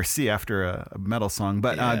to hear merci after a metal song.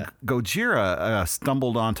 But Gojira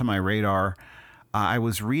stumbled onto my radar. I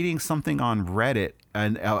was reading something on Reddit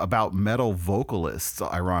about metal vocalists,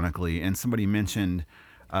 ironically, and somebody mentioned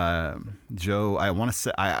Joe. I want to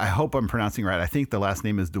say, I hope I'm pronouncing it right. I think the last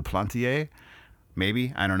name is Duplantier.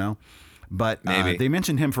 Maybe, I don't know. But they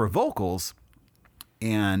mentioned him for vocals,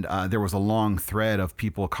 and there was a long thread of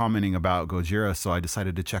people commenting about Gojira, so I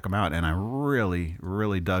decided to check them out, and I really,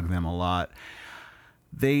 really dug them a lot.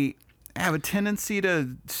 They have a tendency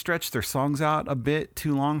to stretch their songs out a bit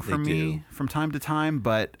too long for me from time to time,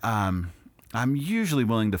 but I'm usually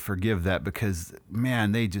willing to forgive that because,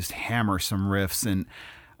 man, they just hammer some riffs, and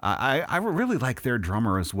I really like their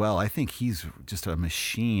drummer as well. I think he's just a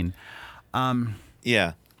machine.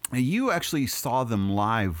 Yeah. You actually saw them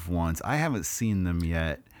live once. I haven't seen them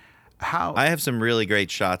yet. I have some really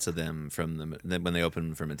great shots of them from when they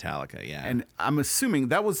opened for Metallica. Yeah, and I'm assuming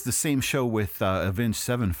that was the same show with Avenged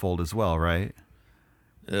Sevenfold as well, right?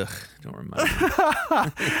 Ugh, don't remind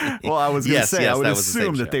me. Well, I was going to say I would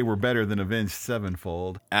assume that they were better than Avenged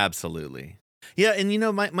Sevenfold. Absolutely. Yeah, and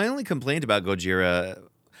my only complaint about Gojira,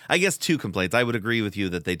 I guess two complaints. I would agree with you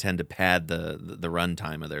that they tend to pad the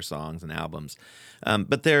runtime of their songs and albums,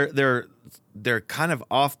 but they're kind of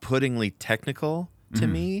off-puttingly technical to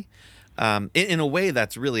me, in a way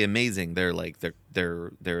that's really amazing. They're like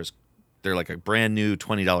a brand new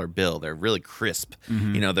 $20 bill. They're really crisp.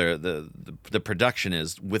 The production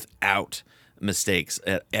is without mistakes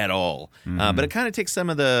at all. But it kind of takes some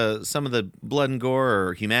of the blood and gore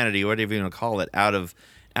or humanity, whatever you want to call it, out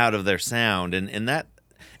of their sound, and that.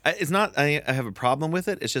 It's not. I have a problem with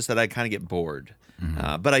it. It's just that I kind of get bored.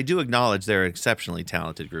 But I do acknowledge they're an exceptionally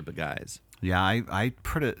talented group of guys. Yeah, I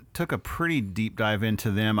took a pretty deep dive into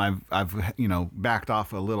them. I've backed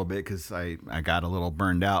off a little bit because I got a little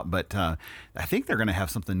burned out. But I think they're going to have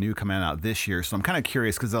something new coming out this year. So I'm kind of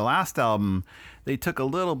curious because the last album they took a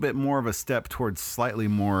little bit more of a step towards slightly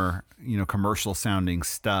more commercial sounding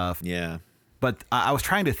stuff. Yeah. But I was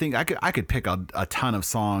trying to think. I could pick a ton of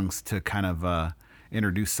songs to kind of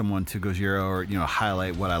introduce someone to Gojira or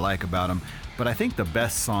highlight what I like about them. But I think the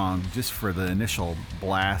best song, just for the initial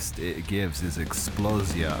blast it gives, is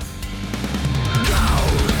Explosia.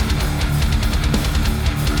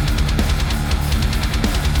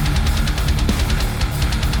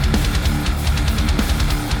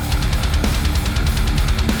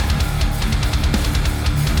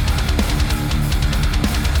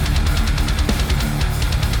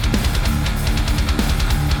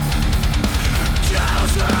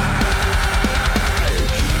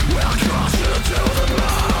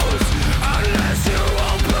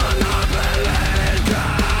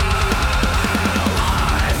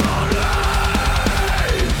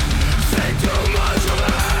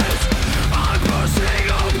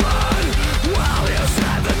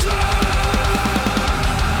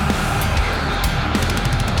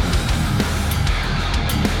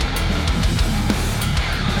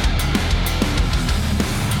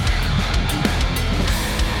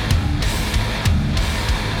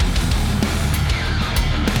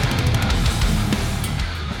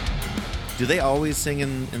 they always sing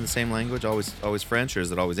in the same language, always French, or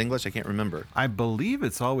is it always English? I can't remember. I believe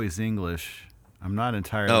it's always English. I'm not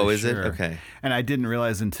entirely sure. Oh, is it? Okay. And I didn't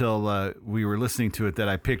realize until we were listening to it that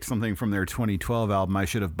I picked something from their 2012 album. I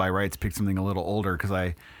should have, by rights, picked something a little older because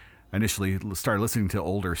I initially started listening to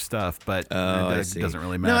older stuff, but it doesn't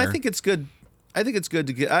really matter. No, I think it's good. I think it's good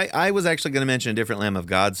to get. I was actually going to mention a different Lamb of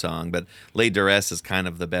God song, but Les Duress is kind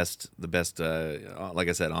of the best. Like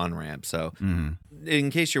I said, on ramp. So,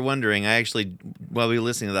 in case you're wondering, I actually, while we were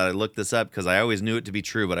listening to that, I looked this up because I always knew it to be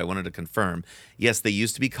true, but I wanted to confirm. Yes, they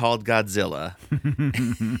used to be called Godzilla,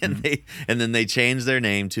 and then they changed their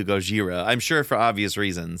name to Gojira. I'm sure for obvious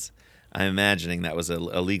reasons. I'm imagining that was a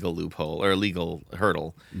legal loophole or a legal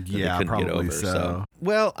hurdle that they couldn't probably get over. so.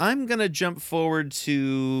 Well, I'm going to jump forward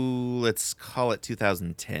to, let's call it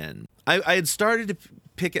 2010. I had started to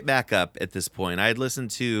pick it back up at this point. I had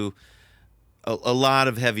listened to a lot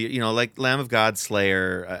of heavier, like Lamb of God,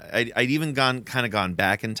 Slayer. I'd even gone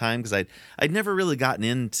back in time because I'd never really gotten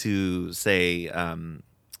into, say,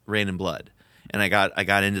 Rain and Blood. And I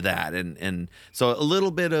got into that. And so a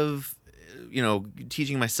little bit of,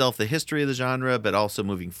 teaching myself the history of the genre, but also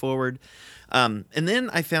moving forward. And then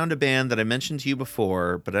I found a band that I mentioned to you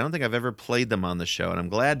before, but I don't think I've ever played them on the show, and I'm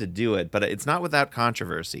glad to do it, but it's not without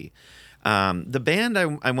controversy. The band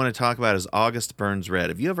I want to talk about is August Burns Red.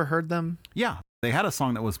 Have you ever heard them? Yeah. They had a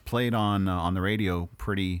song that was played on the radio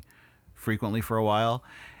pretty frequently for a while,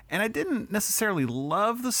 and I didn't necessarily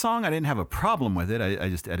love the song. I didn't have a problem with it. I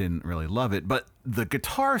didn't really love it, but the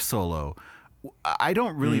guitar solo, I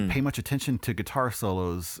don't really pay much attention to guitar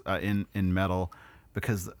solos in metal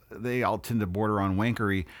because they all tend to border on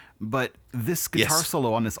wankery. But this guitar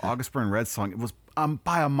solo on this August Burns Red song, it was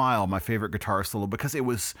by a mile my favorite guitar solo because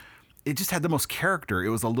it just had the most character. It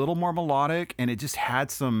was a little more melodic and it just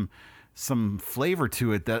had some flavor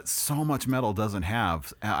to it that so much metal doesn't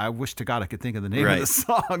have. I wish to God I could think of the name of the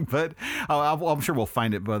song, but I'm sure we'll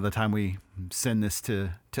find it by the time we send this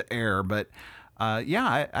to air. But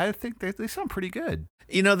I think they sound pretty good.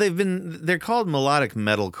 They're called melodic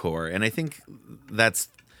metalcore, and I think that's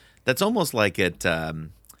almost like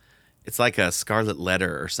it's like a Scarlet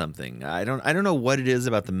Letter or something. I don't know what it is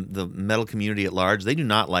about the metal community at large. They do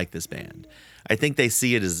not like this band. I think they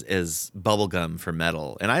see it as bubblegum for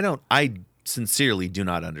metal, and I sincerely do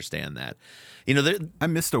not understand that. I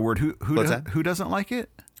missed a word. Who doesn't like it?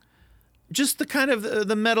 Just the kind of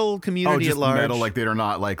the metal community at large. Metal, like they're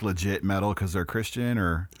not like legit metal because they're Christian,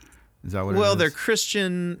 or is that what it is? Well, they're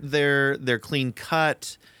Christian. They're clean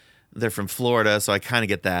cut. They're from Florida, so I kind of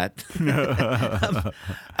get that.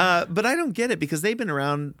 But I don't get it because they've been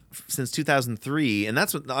around since 2003, and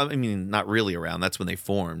that's not really around. That's when they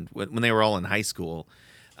formed, when they were all in high school.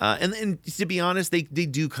 And to be honest, they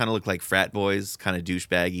do kind of look like frat boys, kind of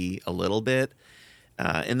douchebaggy a little bit.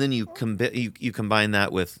 And then you combine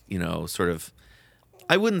that with, sort of,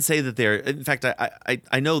 I wouldn't say that they're, in fact,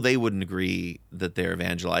 I know they wouldn't agree that they're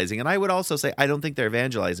evangelizing. And I would also say, I don't think they're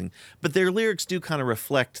evangelizing, but their lyrics do kind of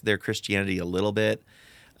reflect their Christianity a little bit.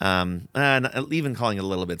 And even calling it a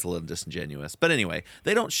little bit's a little disingenuous. But anyway,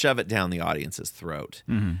 they don't shove it down the audience's throat.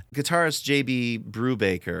 Mm-hmm. Guitarist J.B.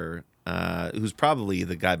 Brubaker, who's probably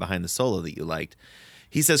the guy behind the solo that you liked,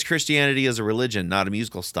 he says Christianity is a religion, not a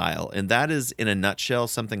musical style, and that is, in a nutshell,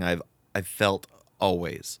 something I've felt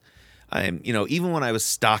always. Even when I was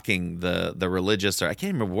stocking the religious, or I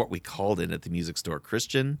can't remember what we called it at the music store,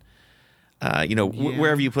 Christian.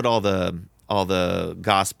 Wherever you put all the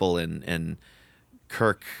gospel and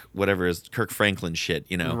Kirk Franklin shit.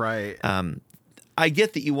 Right. I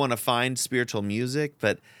get that you want to find spiritual music,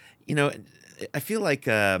 but I feel like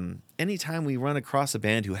anytime we run across a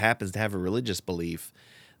band who happens to have a religious belief,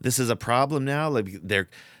 this is a problem now. Like they're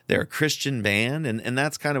a Christian band, and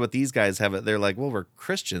that's kind of what these guys have. They're like, well, we're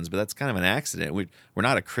Christians, but that's kind of an accident. We're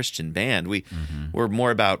not a Christian band. We're more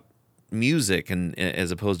about music and as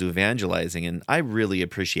opposed to evangelizing, and I really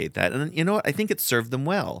appreciate that. And you know what? I think it served them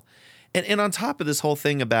well. And on top of this whole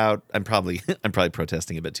thing about, I'm probably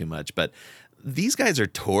protesting a bit too much, but these guys are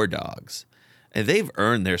tour dogs. And they've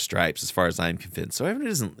earned their stripes, as far as I'm convinced. So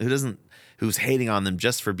everyone who's hating on them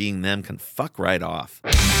just for being them can fuck right off.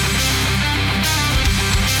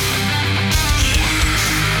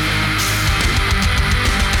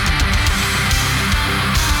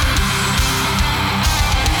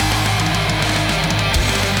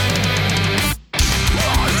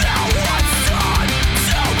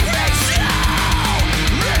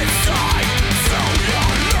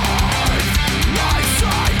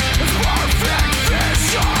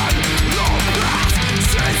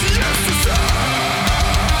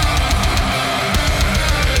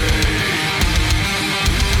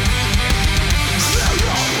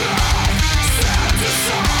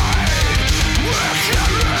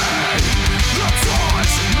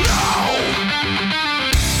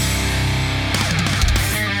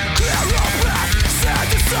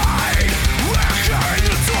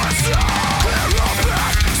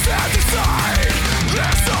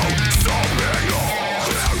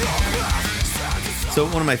 So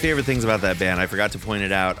one of my favorite things about that band, I forgot to point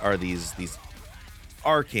it out, are these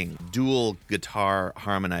arcing dual guitar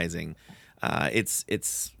harmonizing.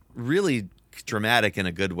 It's really dramatic in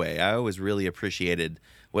a good way. I always really appreciated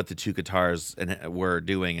what the two guitars were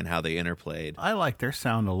doing and how they interplayed. I like their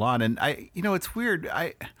sound a lot, and it's weird.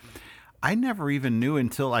 I never even knew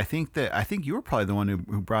until I think you were probably the one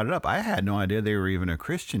who brought it up. I had no idea they were even a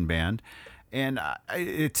Christian band. And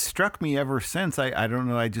it struck me ever since. I don't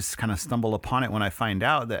know. I just kind of stumble upon it when I find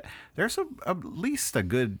out that there's at least a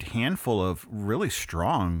good handful of really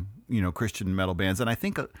strong, Christian metal bands. And I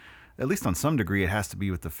think, at least on some degree, it has to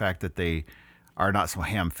be with the fact that they are not so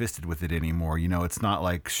ham-fisted with it anymore. It's not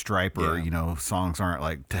like Striper. Yeah. Songs aren't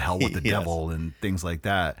like "To Hell with the Yes. Devil" and things like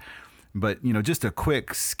that. But just a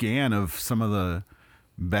quick scan of some of the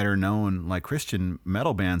better known like Christian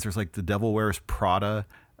metal bands. There's like The Devil Wears Prada.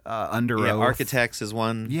 Under Oath. Architects is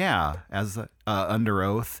one. Yeah, as Under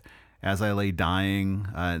Oath, As I Lay Dying.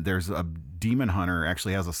 There's a Demon Hunter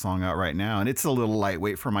actually has a song out right now, and it's a little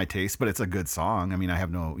lightweight for my taste, but it's a good song. I mean, I have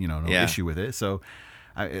no issue with it. So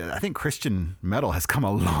I think Christian metal has come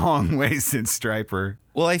a long way since Striper.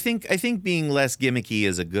 Well, I think being less gimmicky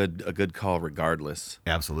is a good call regardless.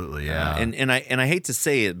 Absolutely, yeah. And I hate to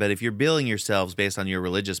say it, but if you're billing yourselves based on your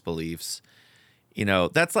religious beliefs,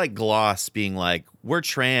 that's like Gloss being like, we're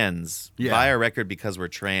trans, buy a record because we're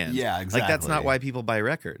trans. Yeah, exactly. Like, that's not why people buy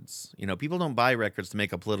records. People don't buy records to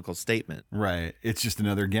make a political statement. Right. It's just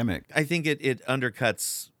another gimmick. I think it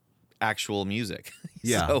undercuts actual music.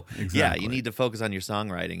 Yeah, So, exactly. yeah, you need to focus on your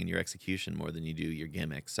songwriting and your execution more than you do your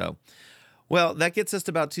gimmick. So, well, that gets us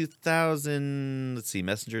to about 2000. Let's see,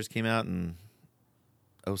 Messengers came out in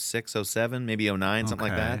 06, 07, maybe 09, something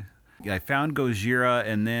like that. Yeah, I found Gojira,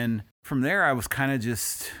 and then from there I was kind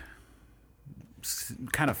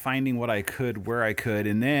of finding what I could, where I could,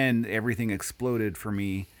 and then everything exploded for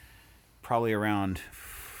me probably around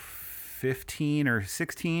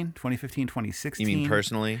 2015, 2016. You mean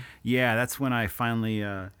personally? Yeah, that's when I finally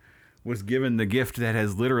was given the gift that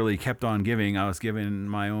has literally kept on giving. I was given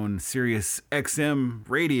my own Sirius XM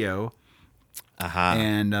radio,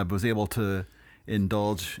 and was able to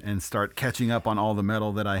indulge and start catching up on all the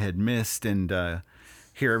metal that I had missed, and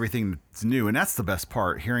hear everything that's new. And that's the best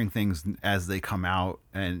part, hearing things as they come out,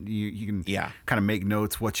 and you can kind of make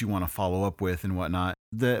notes what you want to follow up with and whatnot.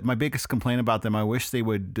 My biggest complaint about them, I wish they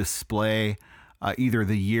would display either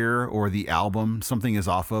the year or the album something is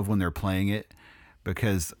off of when they're playing it,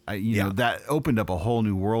 because that opened up a whole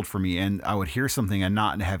new world for me. And I would hear something and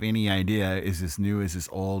not have any idea, is this new, is this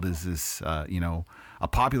old, is this a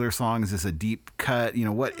popular song, is this a deep cut,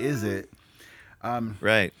 what is it?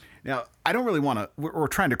 Right. Now, I don't really want to, we're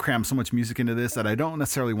trying to cram so much music into this that I don't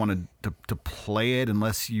necessarily want to play it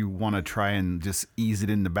unless you want to try and just ease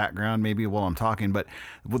it in the background maybe while I'm talking. But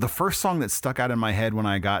the first song that stuck out in my head when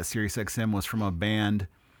I got SiriusXM was from a band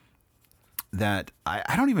that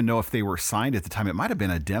I don't even know if they were signed at the time. It might have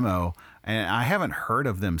been a demo, and I haven't heard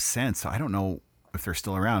of them since. So I don't know if they're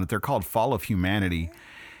still around. They're called Fall of Humanity,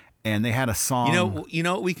 and they had a song. You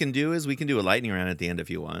know what we can do is we can do a lightning round at the end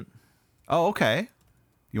if you want. Oh, okay.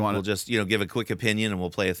 You want We'll just give a quick opinion, and we'll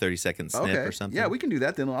play a 30-second snip or something. Yeah, we can do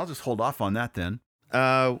that then. I'll just hold off on that then.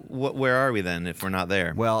 Where are we then if we're not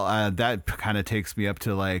there? Well, that kind of takes me up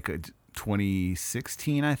to like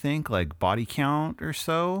 2016, I think, like Body Count or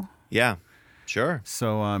so. Yeah, sure.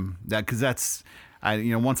 So that's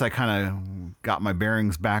once I kind of got my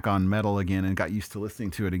bearings back on metal again and got used to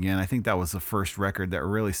listening to it again, I think that was the first record that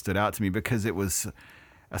really stood out to me because it was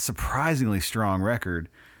a surprisingly strong record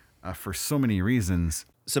for so many reasons.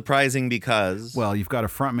 Surprising because? Well, you've got a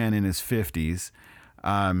frontman in his 50s.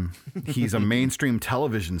 He's a mainstream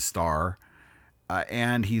television star,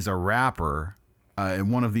 and he's a rapper,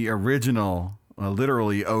 and one of the original,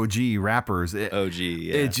 literally OG rappers. OG,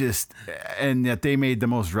 yeah. It just, and yet they made the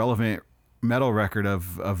most relevant metal record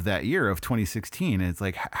of that year of 2016. It's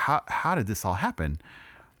like, how did this all happen?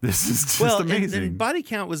 This is just amazing. And Body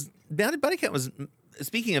Count was,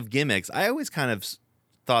 speaking of gimmicks, I always kind of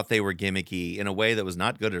thought they were gimmicky in a way that was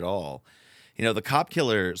not good at all. The Cop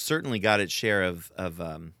Killer certainly got its share of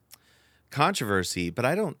controversy, but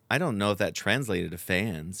I don't know if that translated to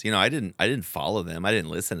fans. I didn't follow them. I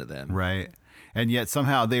didn't listen to them. Right. And yet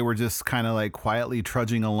somehow they were just kind of like quietly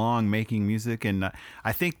trudging along, making music. And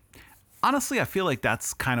I think, honestly, I feel like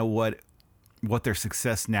that's kind of what their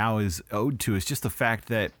success now is owed to, is just the fact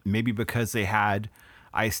that maybe because they had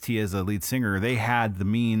Ice-T as a lead singer, they had the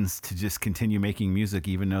means to just continue making music,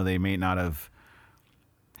 even though they may not have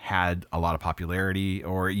had a lot of popularity,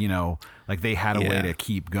 or like they had a way to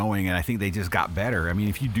keep going. And I think they just got better. I mean,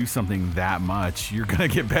 if you do something that much, you're gonna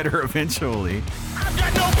get better eventually. I've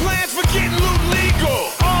got no plans for getting loot legal.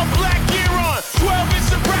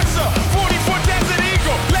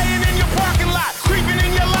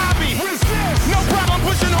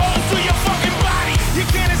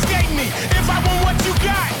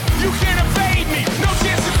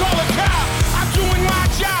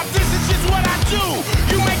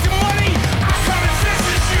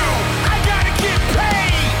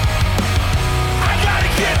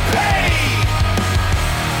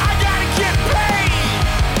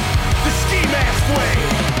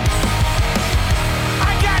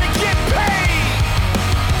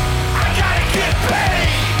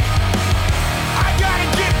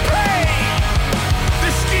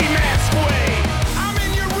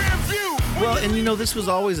 this was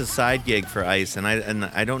always a side gig for Ice, and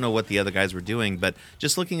I don't know what the other guys were doing, but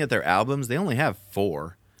just looking at their albums, they only have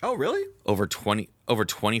 4. Oh, really? Over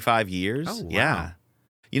 25 years. Oh, wow. Yeah.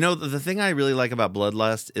 You know, the thing I really like about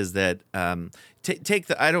Bloodlust is that take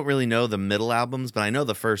the I don't really know the middle albums, but I know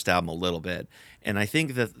the first album a little bit. And I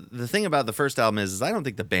think that the thing about the first album is I don't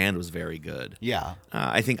think the band was very good. Yeah.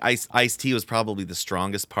 I think Ice-T was probably the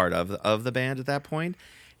strongest part of the band at that point.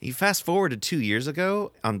 You fast forward to 2 years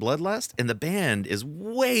ago on Bloodlust, and the band is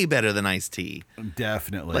way better than Ice-T.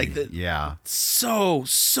 Definitely. Yeah. So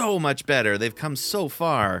much better. They've come so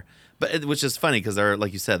far. But which is funny because they're,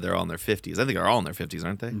 like you said, they're all in their 50s. I think they're all in their 50s,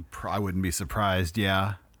 aren't they? I wouldn't be surprised,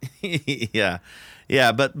 yeah. Yeah.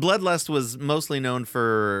 But Bloodlust was mostly known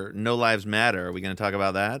for No Lives Matter. Are we going to talk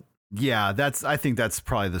about that? Yeah, I think that's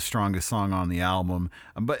probably the strongest song on the album.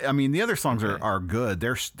 But I mean, the other songs are good.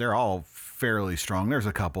 They're all fairly strong. There's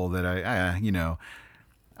a couple that I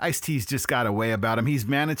Ice-T's just got a way about him. He's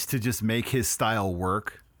managed to just make his style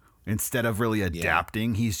work instead of really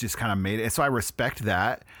adapting. He's just kind of made it. So I respect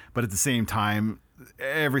that. But at the same time,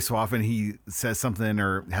 every so often he says something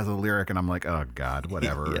or has a lyric and I'm like, oh God,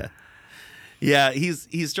 whatever. Yeah, he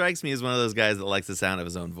strikes me as one of those guys that likes the sound of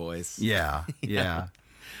his own voice. Yeah.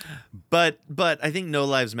 But I think No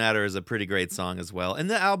Lives Matter is a pretty great song as well. And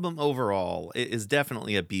the album overall is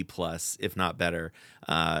definitely a B+, if not better.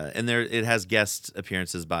 And it has guest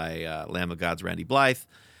appearances by Lamb of God's Randy Blythe,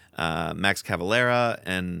 Max Cavalera,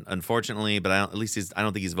 and unfortunately, but I don't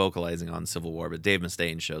think he's vocalizing on Civil War, but Dave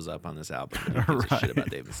Mustaine shows up on this album. Who gives a shit about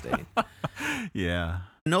Dave Mustaine? Yeah.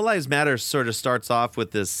 No Lives Matter sort of starts off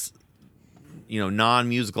with this,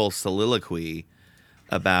 non-musical soliloquy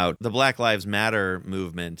about the Black Lives Matter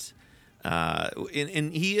movement.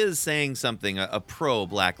 And he is saying something, a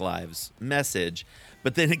pro-Black Lives message,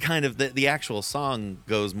 but then it kind of, the actual song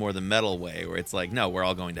goes more the metal way, where it's like, no, we're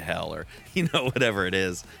all going to hell, or, whatever it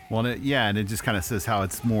is. Well, and it just kind of says how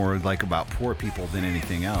it's more like about poor people than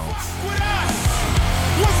anything else. With us,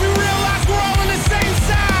 once we realize we're all on the same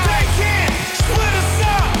side, they can't split us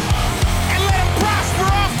up and let them prosper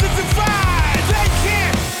off the divide. They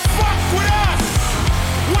can't fuck with us.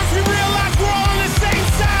 Once we realize we're all on the same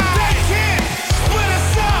side, they can't split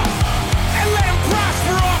us up and let them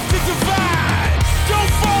prosper off the divide.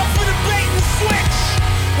 Don't fall for the bait and switch.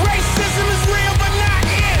 Racism is real, but not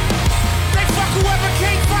it. They fuck whoever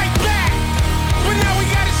can't fight back. But now we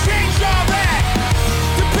gotta change all that.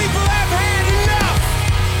 The people have had enough.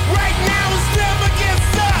 Right now it's them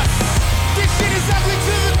against us. This shit is ugly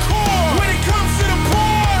to the core. When it comes to the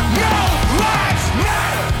poor, no lives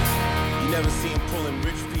matter. You never see them pulling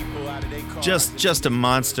rich people out of their cars. Just a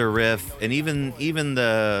monster riff, and even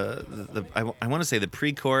the I want to say the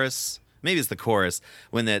pre-chorus, maybe it's the chorus,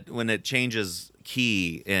 when it changes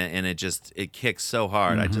key and it kicks so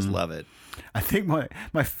hard. I just love it. I think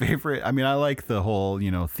my favorite, I mean, I like the whole,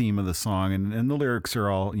 theme of the song and the lyrics are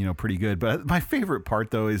all, pretty good. But my favorite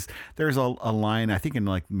part, though, is there's a line, I think in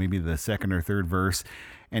like maybe the second or third verse,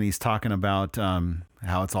 and he's talking about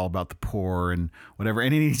how it's all about the poor and whatever.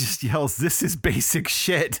 And then he just yells, "This is basic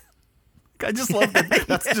shit." I just love that.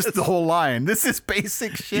 That's just the whole line. This is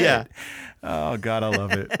basic shit. Yeah. Oh, God, I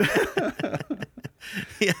love it.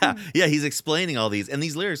 Yeah, he's explaining all these, and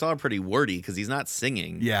these lyrics are pretty wordy because he's not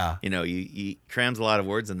singing. Yeah. He crams a lot of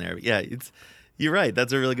words in there. But yeah, you're right.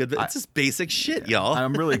 That's a really good. It's just basic shit, y'all.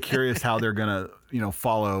 I'm really curious how they're gonna,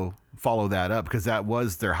 follow that up, because that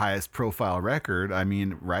was their highest profile record. I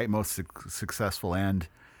mean, right, most successful and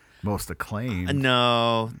most acclaimed.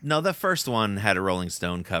 No, the first one had a Rolling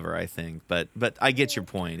Stone cover, I think, but I get your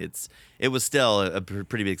point. It was still a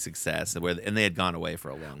pretty big success, and they had gone away for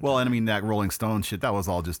a long time. Well, and I mean, that Rolling Stone shit, that was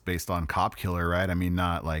all just based on Cop Killer, right? I mean,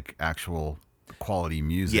 not like actual quality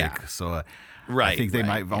music. Yeah. So right, I think they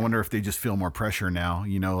might. Yeah. I wonder if they just feel more pressure now,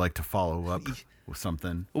 like to follow up with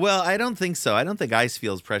something. Well, I don't think so. I don't think Ice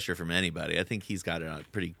feels pressure from anybody. I think he's got it on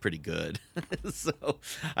pretty good. So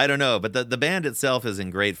I don't know, but the band itself is in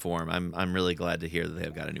great form. I'm really glad to hear that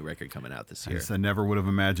they've got a new record coming out this year. I never would have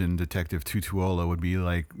imagined Detective Tutuola would be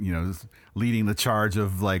like, leading the charge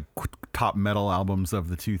of like top metal albums of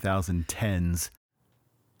the 2010s.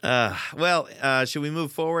 Should we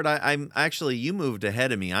move forward? I'm actually, you moved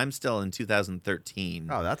ahead of me. I'm still in 2013.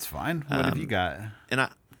 Oh, that's fine. What have you got? And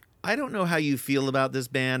I don't know how you feel about this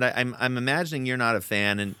band. I'm imagining you're not a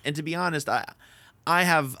fan, and to be honest, I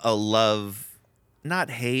have a love,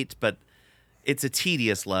 not hate, but it's a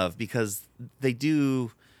tedious love because they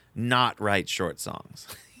do not write short songs.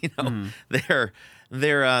 They're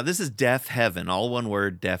this is Deaf Heaven, all one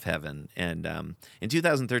word, Deaf Heaven. And in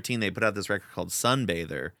 2013 they put out this record called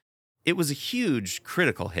Sunbather. It was a huge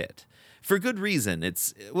critical hit, for good reason.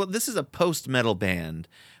 This is a post-metal band,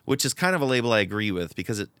 which is kind of a label I agree with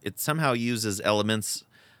because it somehow uses elements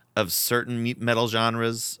of certain metal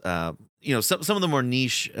genres, some of the more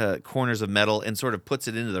niche corners of metal, and sort of puts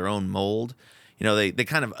it into their own mold. They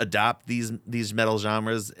kind of adopt these metal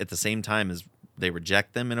genres at the same time as they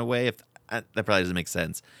reject them in a way. That probably doesn't make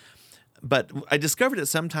sense. But I discovered it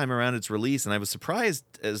sometime around its release, and I was surprised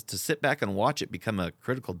as to sit back and watch it become a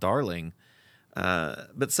critical darling.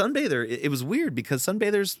 But Sunbather, it was weird because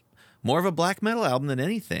Sunbather's more of a black metal album than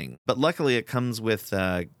anything. But luckily it comes with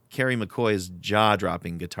Kerry McCoy's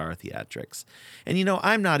jaw-dropping guitar theatrics. And,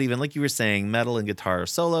 I'm not even, like you were saying, metal and guitar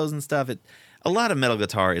solos and stuff. A lot of metal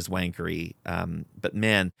guitar is wankery. But,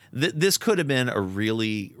 man, this could have been a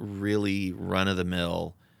really, really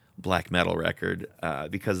run-of-the-mill black metal record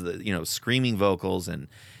because of the screaming vocals and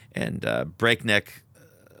breakneck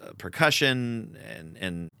percussion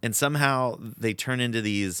and somehow they turn into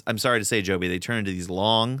these, I'm sorry to say, Jobe, they turn into these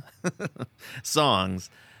long songs,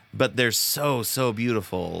 but they're so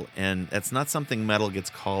beautiful, and that's not something metal gets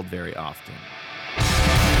called very often.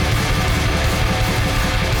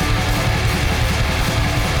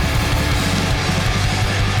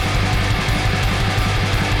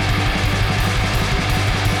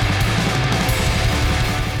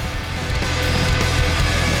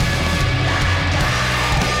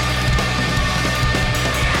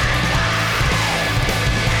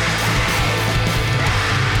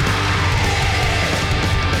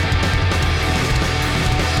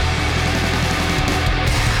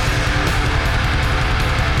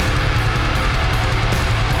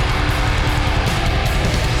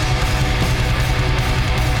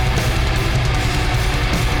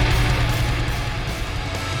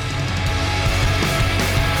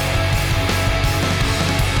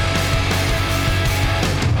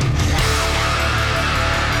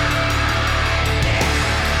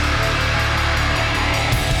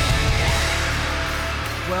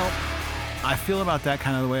 I feel about that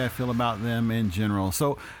kind of the way I feel about them in general.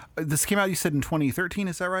 So this came out, you said, in 2013,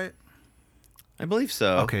 is that right? I believe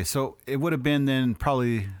so. Okay, so it would have been then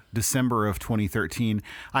probably December of 2013.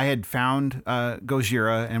 I had found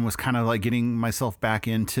Gojira and was kind of like getting myself back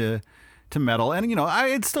into metal. And, I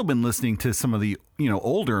had still been listening to some of the,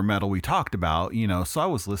 older metal we talked about, so I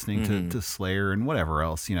was listening to Slayer and whatever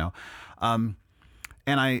else, and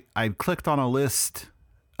I clicked on a list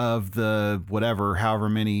of the however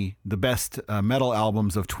many, the best metal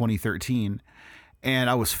albums of 2013. And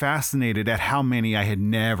I was fascinated at how many I had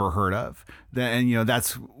never heard of. And,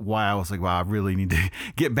 that's why I was like, wow, I really need to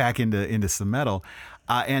get back into some metal.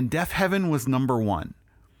 And Deaf Heaven was number one.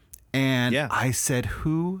 And I said,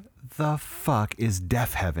 who the fuck is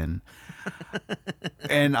Deaf Heaven?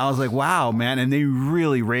 And I was like, wow, man. And they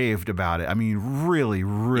really raved about it. I mean, really,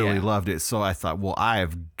 really loved it. So I thought, well, I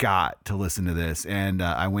have got to listen to this. And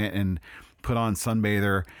I went and put on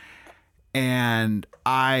Sunbather, and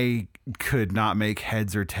I could not make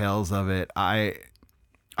heads or tails of it. I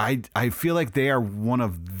feel like they are one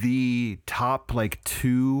of the top like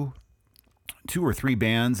two or three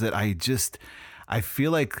bands that I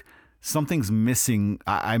feel like something's missing.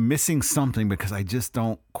 I'm missing something because I just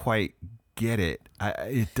don't quite get it.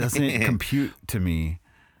 It doesn't compute to me.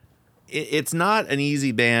 It's not an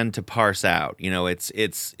easy band to parse out.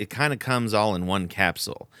 It kind of comes all in one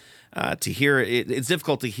capsule. To hear it's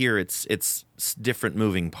difficult to hear its different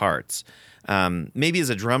moving parts. Maybe as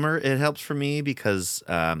a drummer, it helps for me because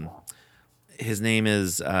his name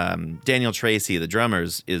is Daniel Tracy. The drummer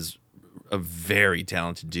is a very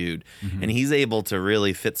talented dude, and he's able to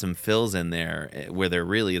really fit some fills in there where there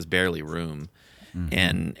really is barely room,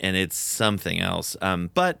 and it's something else.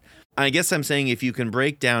 But I guess I'm saying if you can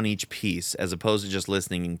break down each piece as opposed to just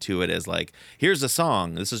listening to it as like, here's a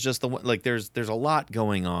song, this is just the one, like there's a lot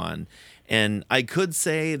going on. And I could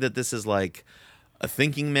say that this is like a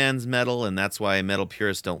thinking man's metal, and that's why metal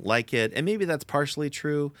purists don't like it. And maybe that's partially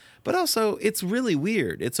true, but also it's really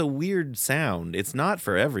weird. It's a weird sound. It's not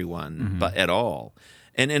for everyone, but at all.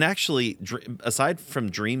 And actually, aside from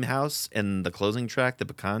Dream House and the closing track, The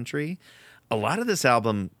Pecan Tree, a lot of this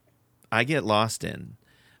album I get lost in.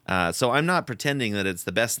 So I'm not pretending that it's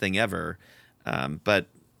the best thing ever, but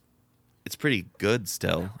it's pretty good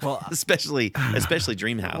still. Well, especially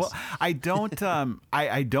Dreamhouse. Well, I don't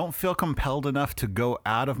I don't feel compelled enough to go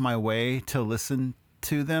out of my way to listen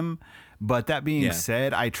to them. But that being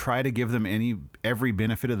said, I try to give them every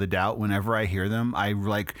benefit of the doubt whenever I hear them. I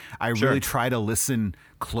really try to listen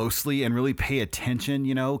closely and really pay attention,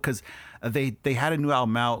 because they had a new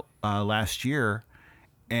album out last year.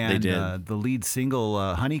 And They did. The lead single,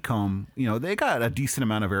 Honeycomb, they got a decent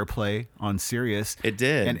amount of airplay on Sirius. It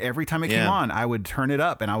did. And every time it came on, I would turn it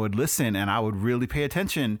up and I would listen and I would really pay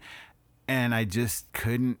attention. And I just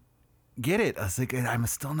couldn't get it. I was like, I'm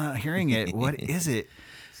still not hearing it. What is it?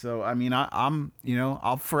 So, I mean,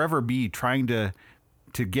 I'll forever be trying to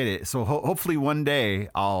get it. So hopefully one day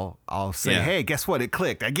I'll say, hey, guess what? It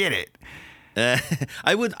clicked. I get it.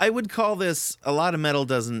 I would call this, a lot of metal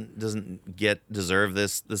doesn't deserve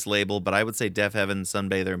this label, but I would say Deaf Heaven,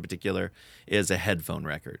 Sunbather in particular, is a headphone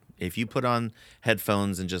record. If you put on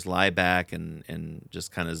headphones and just lie back and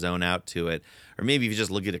just kind of zone out to it, or maybe if you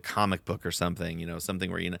just look at a comic book or something,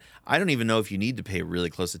 something where I don't even know if you need to pay really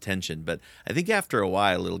close attention, but I think after a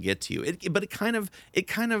while it'll get to you. But it kind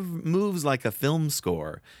of moves like a film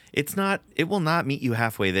score. It will not meet you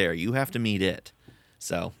halfway there. You have to meet it.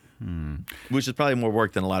 So. Which is probably more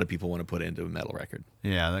work than a lot of people want to put into a metal record.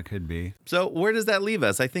 Yeah, that could be. So where does that leave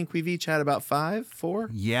us? I think we've each had about 4.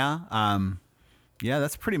 Yeah. Yeah,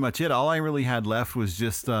 that's pretty much it. All I really had left was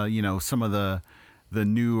just, some of the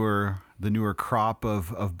newer crop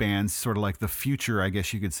of bands, sort of like the future, I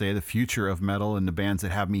guess you could say, the future of metal, and the bands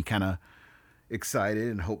that have me kind of excited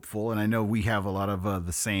and hopeful. And I know we have a lot of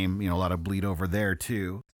the same, a lot of bleed over there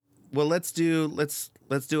too. Well, let's do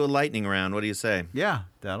a lightning round. What do you say? Yeah,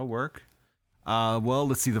 that'll work. Well,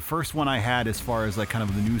 let's see. The first one I had as far as like kind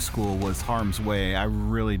of the new school was Harm's Way. I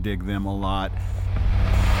really dig them a lot.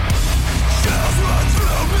 Shells run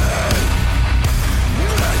through me.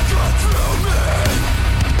 They cut through me.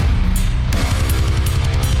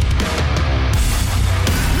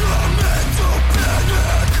 Your mental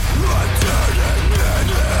panic. I'm turning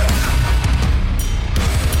in it.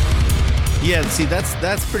 Yeah, see,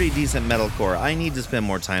 that's pretty decent metalcore. I need to spend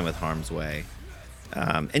more time with Harm's Way.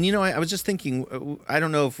 And I was just thinking, I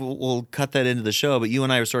don't know if we'll cut that into the show, but you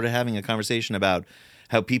and I were sort of having a conversation about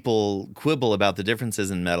how people quibble about the differences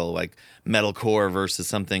in metal, like metalcore versus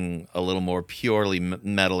something a little more purely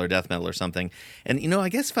metal or death metal or something. And, I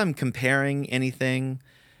guess if I'm comparing anything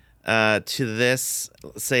to this,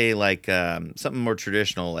 say like something more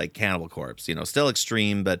traditional like Cannibal Corpse, still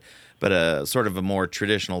extreme, but a sort of a more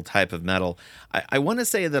traditional type of metal. I want to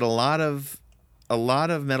say that a lot of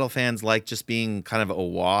metal fans like just being kind of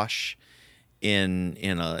awash in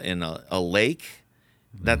a lake.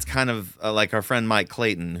 That's kind of like our friend Mike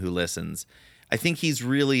Clayton, who listens. I think he's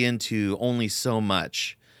really into only so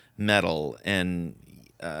much metal, and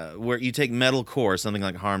where you take metalcore, something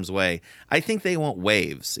like Harm's Way, I think they want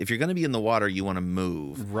waves. If you're going to be in the water, you want to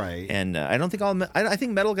move. Right. And I don't think I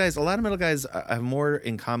think metal guys, a lot of metal guys have more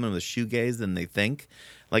in common with shoegaze than they think.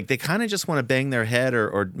 Like they kind of just want to bang their head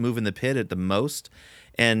or move in the pit at the most.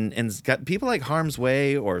 And got people like Harm's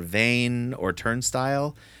Way or Vane or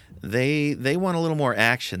Turnstile, they want a little more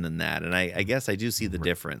action than that. And I guess I do see the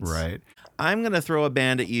difference. Right. I'm going to throw a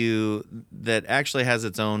band at you that actually has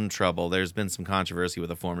its own trouble. There's been some controversy with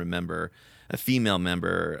a former member, a female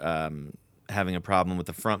member, having a problem with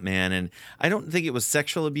the front man. And I don't think it was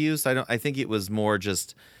sexual abuse. I think it was more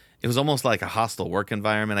just, it was almost like a hostile work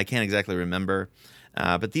environment. I can't exactly remember.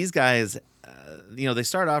 But these guys, they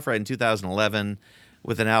started off right in 2011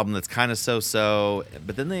 with an album that's kind of so-so.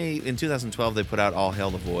 But then in 2012, they put out All Hail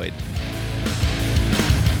the Void.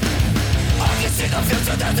 I can see the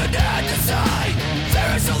future, there's an end in sight.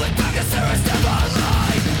 There is only darkness, there is never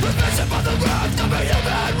light. Prevention for the wrath of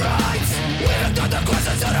human rights. We have done the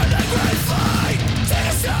questions in an angry fight. Take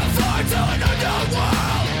a step forward to an unknown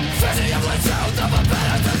world. Facing the truth of a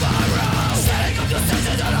better tomorrow. Setting up the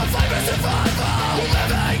station on a fight for survival.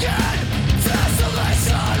 Living in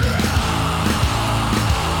desolation.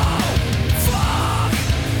 Fuck.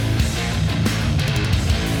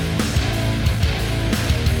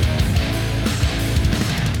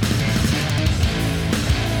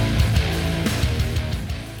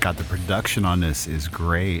 God, the production on this is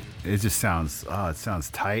great. It just sounds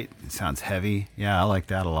tight. It sounds heavy. Yeah, I like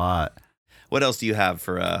that a lot. What else do you have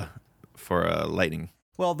for lightning?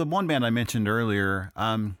 Well, the one band I mentioned earlier,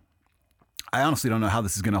 I honestly don't know how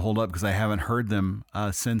this is going to hold up because I haven't heard them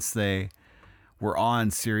since they were on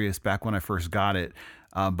Sirius back when I first got it.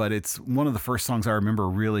 But it's one of the first songs I remember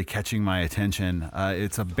really catching my attention.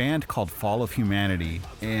 It's a band called Fall of Humanity,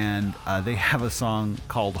 and they have a song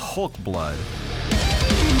called Hulk Blood.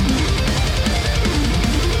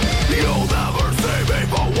 You'll never see me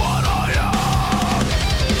for what I am.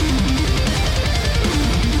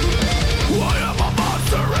 I am a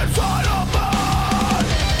monster inside a man.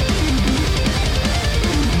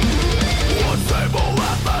 Unstable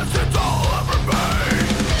essence, it's all ever been.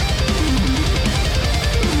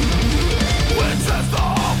 Which is the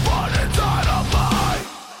fun inside of me.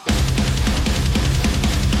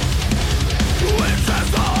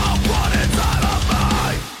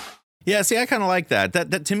 Yeah, see, I kind of like that.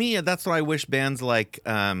 That to me, that's what I wish bands like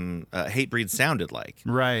Hatebreed sounded like.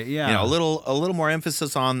 Right. Yeah. You know, a little more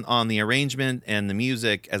emphasis on the arrangement and the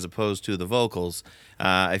music as opposed to the vocals.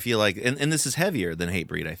 I feel like, and this is heavier than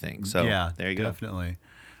Hatebreed, I think. So yeah, there you go. Definitely.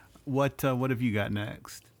 What have you got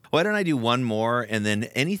next? Why don't I do one more and then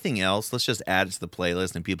anything else? Let's just add it to the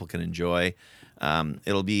playlist and people can enjoy.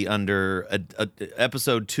 It'll be under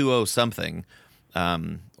episode 20 something.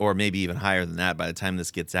 Or maybe even higher than that by the time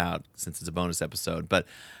this gets out, since it's a bonus episode. But,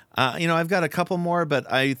 I've got a couple more,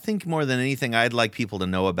 but I think more than anything, I'd like people to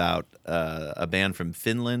know about a band from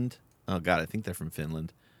Finland. Oh, God, I think they're from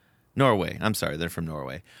Finland. Norway. I'm sorry, they're from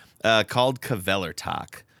Norway. Called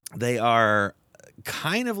Kvelertak. They are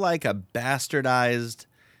kind of like a bastardized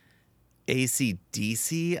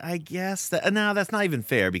AC/DC, I guess. No, that's not even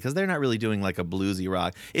fair because they're not really doing like a bluesy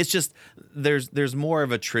rock. It's just there's more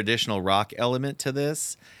of a traditional rock element to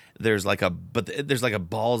this. There's like a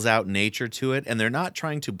balls out nature to it, and they're not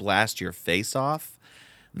trying to blast your face off.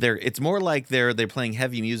 It's more like they're playing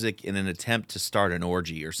heavy music in an attempt to start an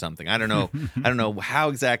orgy or something. I don't know how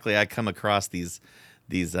exactly I come across these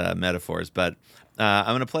metaphors, but I'm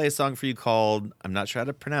going to play a song for you called, I'm not sure how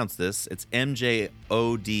to pronounce this. It's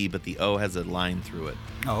MJOD, but the O has a line through it.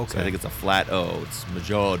 Oh, okay. So I think it's a flat O. It's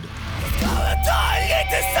Majod.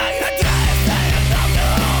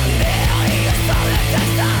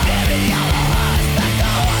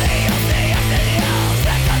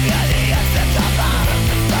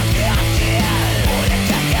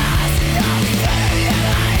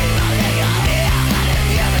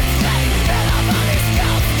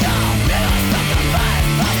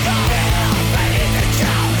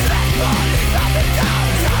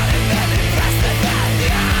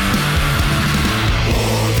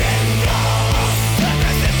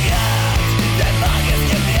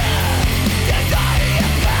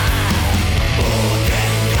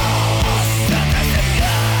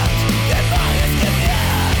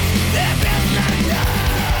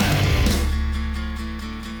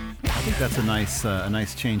 That's a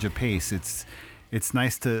nice change of pace. It's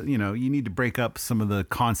nice to, you need to break up some of the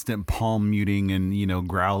constant palm muting and,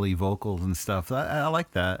 growly vocals and stuff. I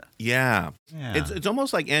like that. Yeah. It's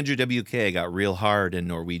almost like Andrew WK got real hard in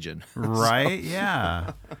Norwegian. Right?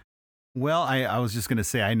 Yeah. Well, I was just going to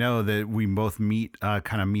say, I know that we both meet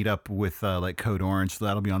up with like Code Orange, so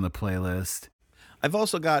that'll be on the playlist. I've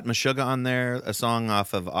also got Meshuggah on there, a song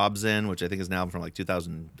off of Obzin, which I think is an album from like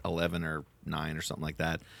 2011 or 9 or something like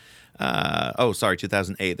that.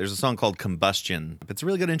 2008. There's a song called Combustion. It's a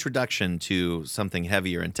really good introduction to something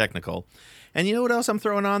heavier and technical. And you know what else I'm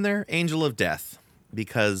throwing on there? Angel of Death.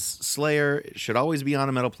 Because Slayer should always be on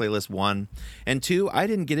a metal playlist, 1. And 2, I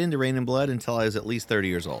didn't get into Rain and Blood until I was at least 30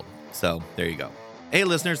 years old. So there you go. Hey,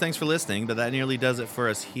 listeners, thanks for listening, but that nearly does it for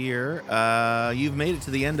us here. You've made it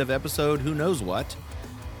to the end of episode who knows what.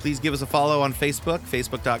 Please give us a follow on Facebook,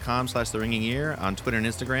 facebook.com/The Ringing Ear, on Twitter and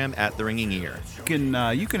Instagram @The Ringing Ear.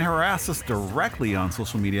 You can harass us directly on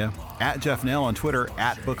social media, @JeffNail on Twitter,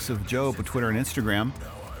 @Books of Jobe on Twitter and Instagram.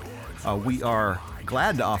 We are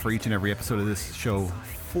glad to offer each and every episode of this show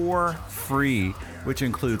for free, which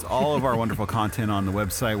includes all of our wonderful content on the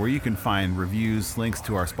website where you can find reviews, links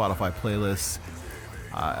to our Spotify playlists,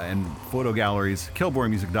 and photo galleries,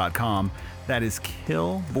 killboringmusic.com. That is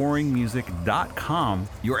killboringmusic.com.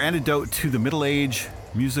 Your antidote to the middle-age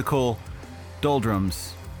musical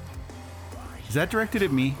doldrums. Is that directed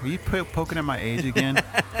at me? Are you poking at my age again?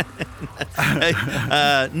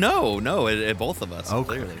 No, at both of us,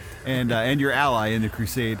 clearly. And your ally in the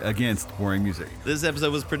crusade against boring music. This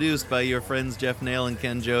episode was produced by your friends Jeff Nail and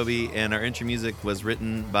Ken Jobe, and our intro music was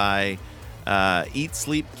written by Eat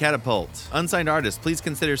Sleep Catapult. Unsigned artists, please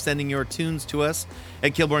consider sending your tunes to us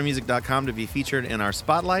at killboringmusic.com to be featured in our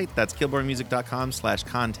spotlight. That's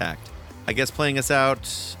killboringmusic.com/contact. I guess playing us out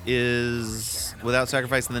is Without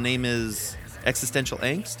Sacrifice, and the name is Existential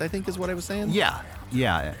Angst, I think is what I was saying. Yeah.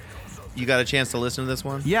 You got a chance to listen to this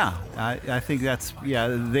one? Yeah, I think that's,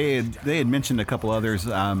 they had mentioned a couple others.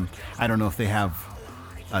 I don't know if they have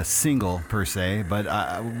a single per se, but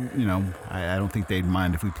I don't think they'd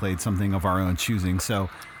mind if we played something of our own choosing. So,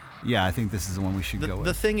 yeah, I think this is the one we should go with.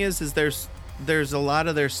 The thing is there's a lot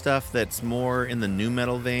of their stuff that's more in the nu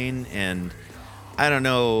metal vein, and I don't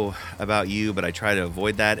know about you, but I try to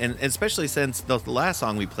avoid that, and especially since the last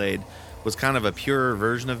song we played was kind of a pure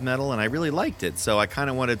version of metal, and I really liked it, so I kind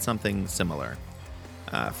of wanted something similar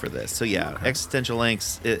for this. So yeah, okay. Existential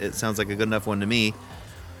Angst, it sounds like a good enough one to me.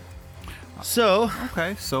 So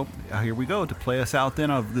here we go to play us out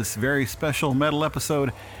then of this very special metal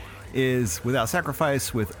episode. is without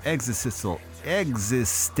sacrifice with existential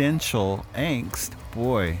angst.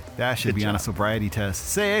 Boy, that should be on a sobriety test.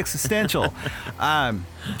 Say existential. That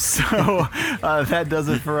does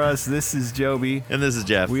it for us. This is Jobe. And this is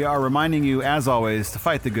Jeff. We are reminding you, as always, to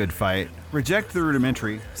fight the good fight. Reject the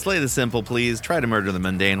rudimentary. Slay the simple, please. Try to murder the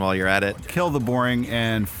mundane while you're at it. Kill the boring.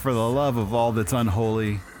 And for the love of all that's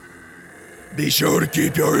unholy, be sure to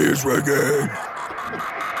keep your ears ringing.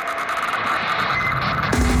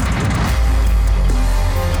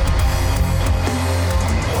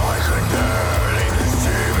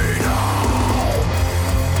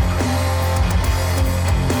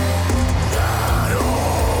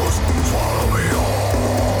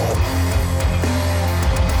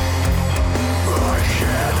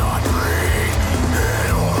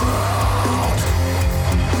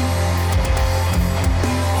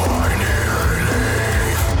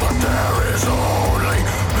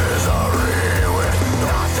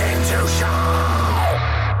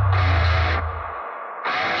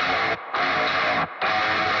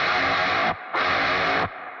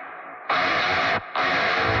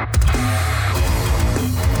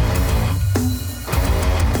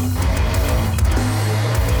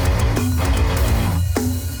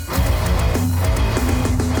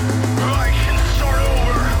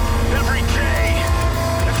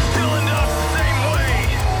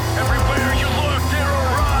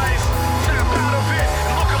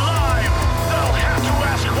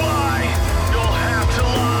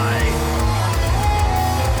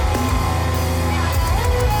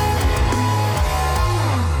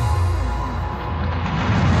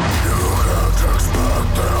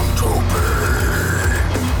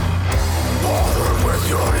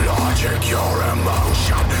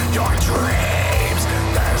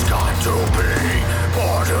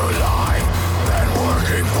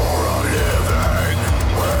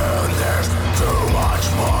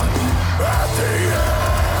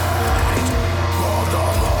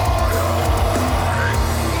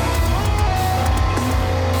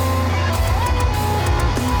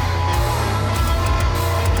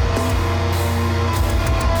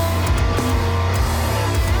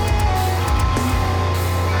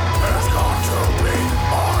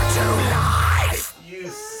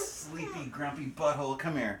 grumpy butthole,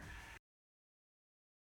 come here.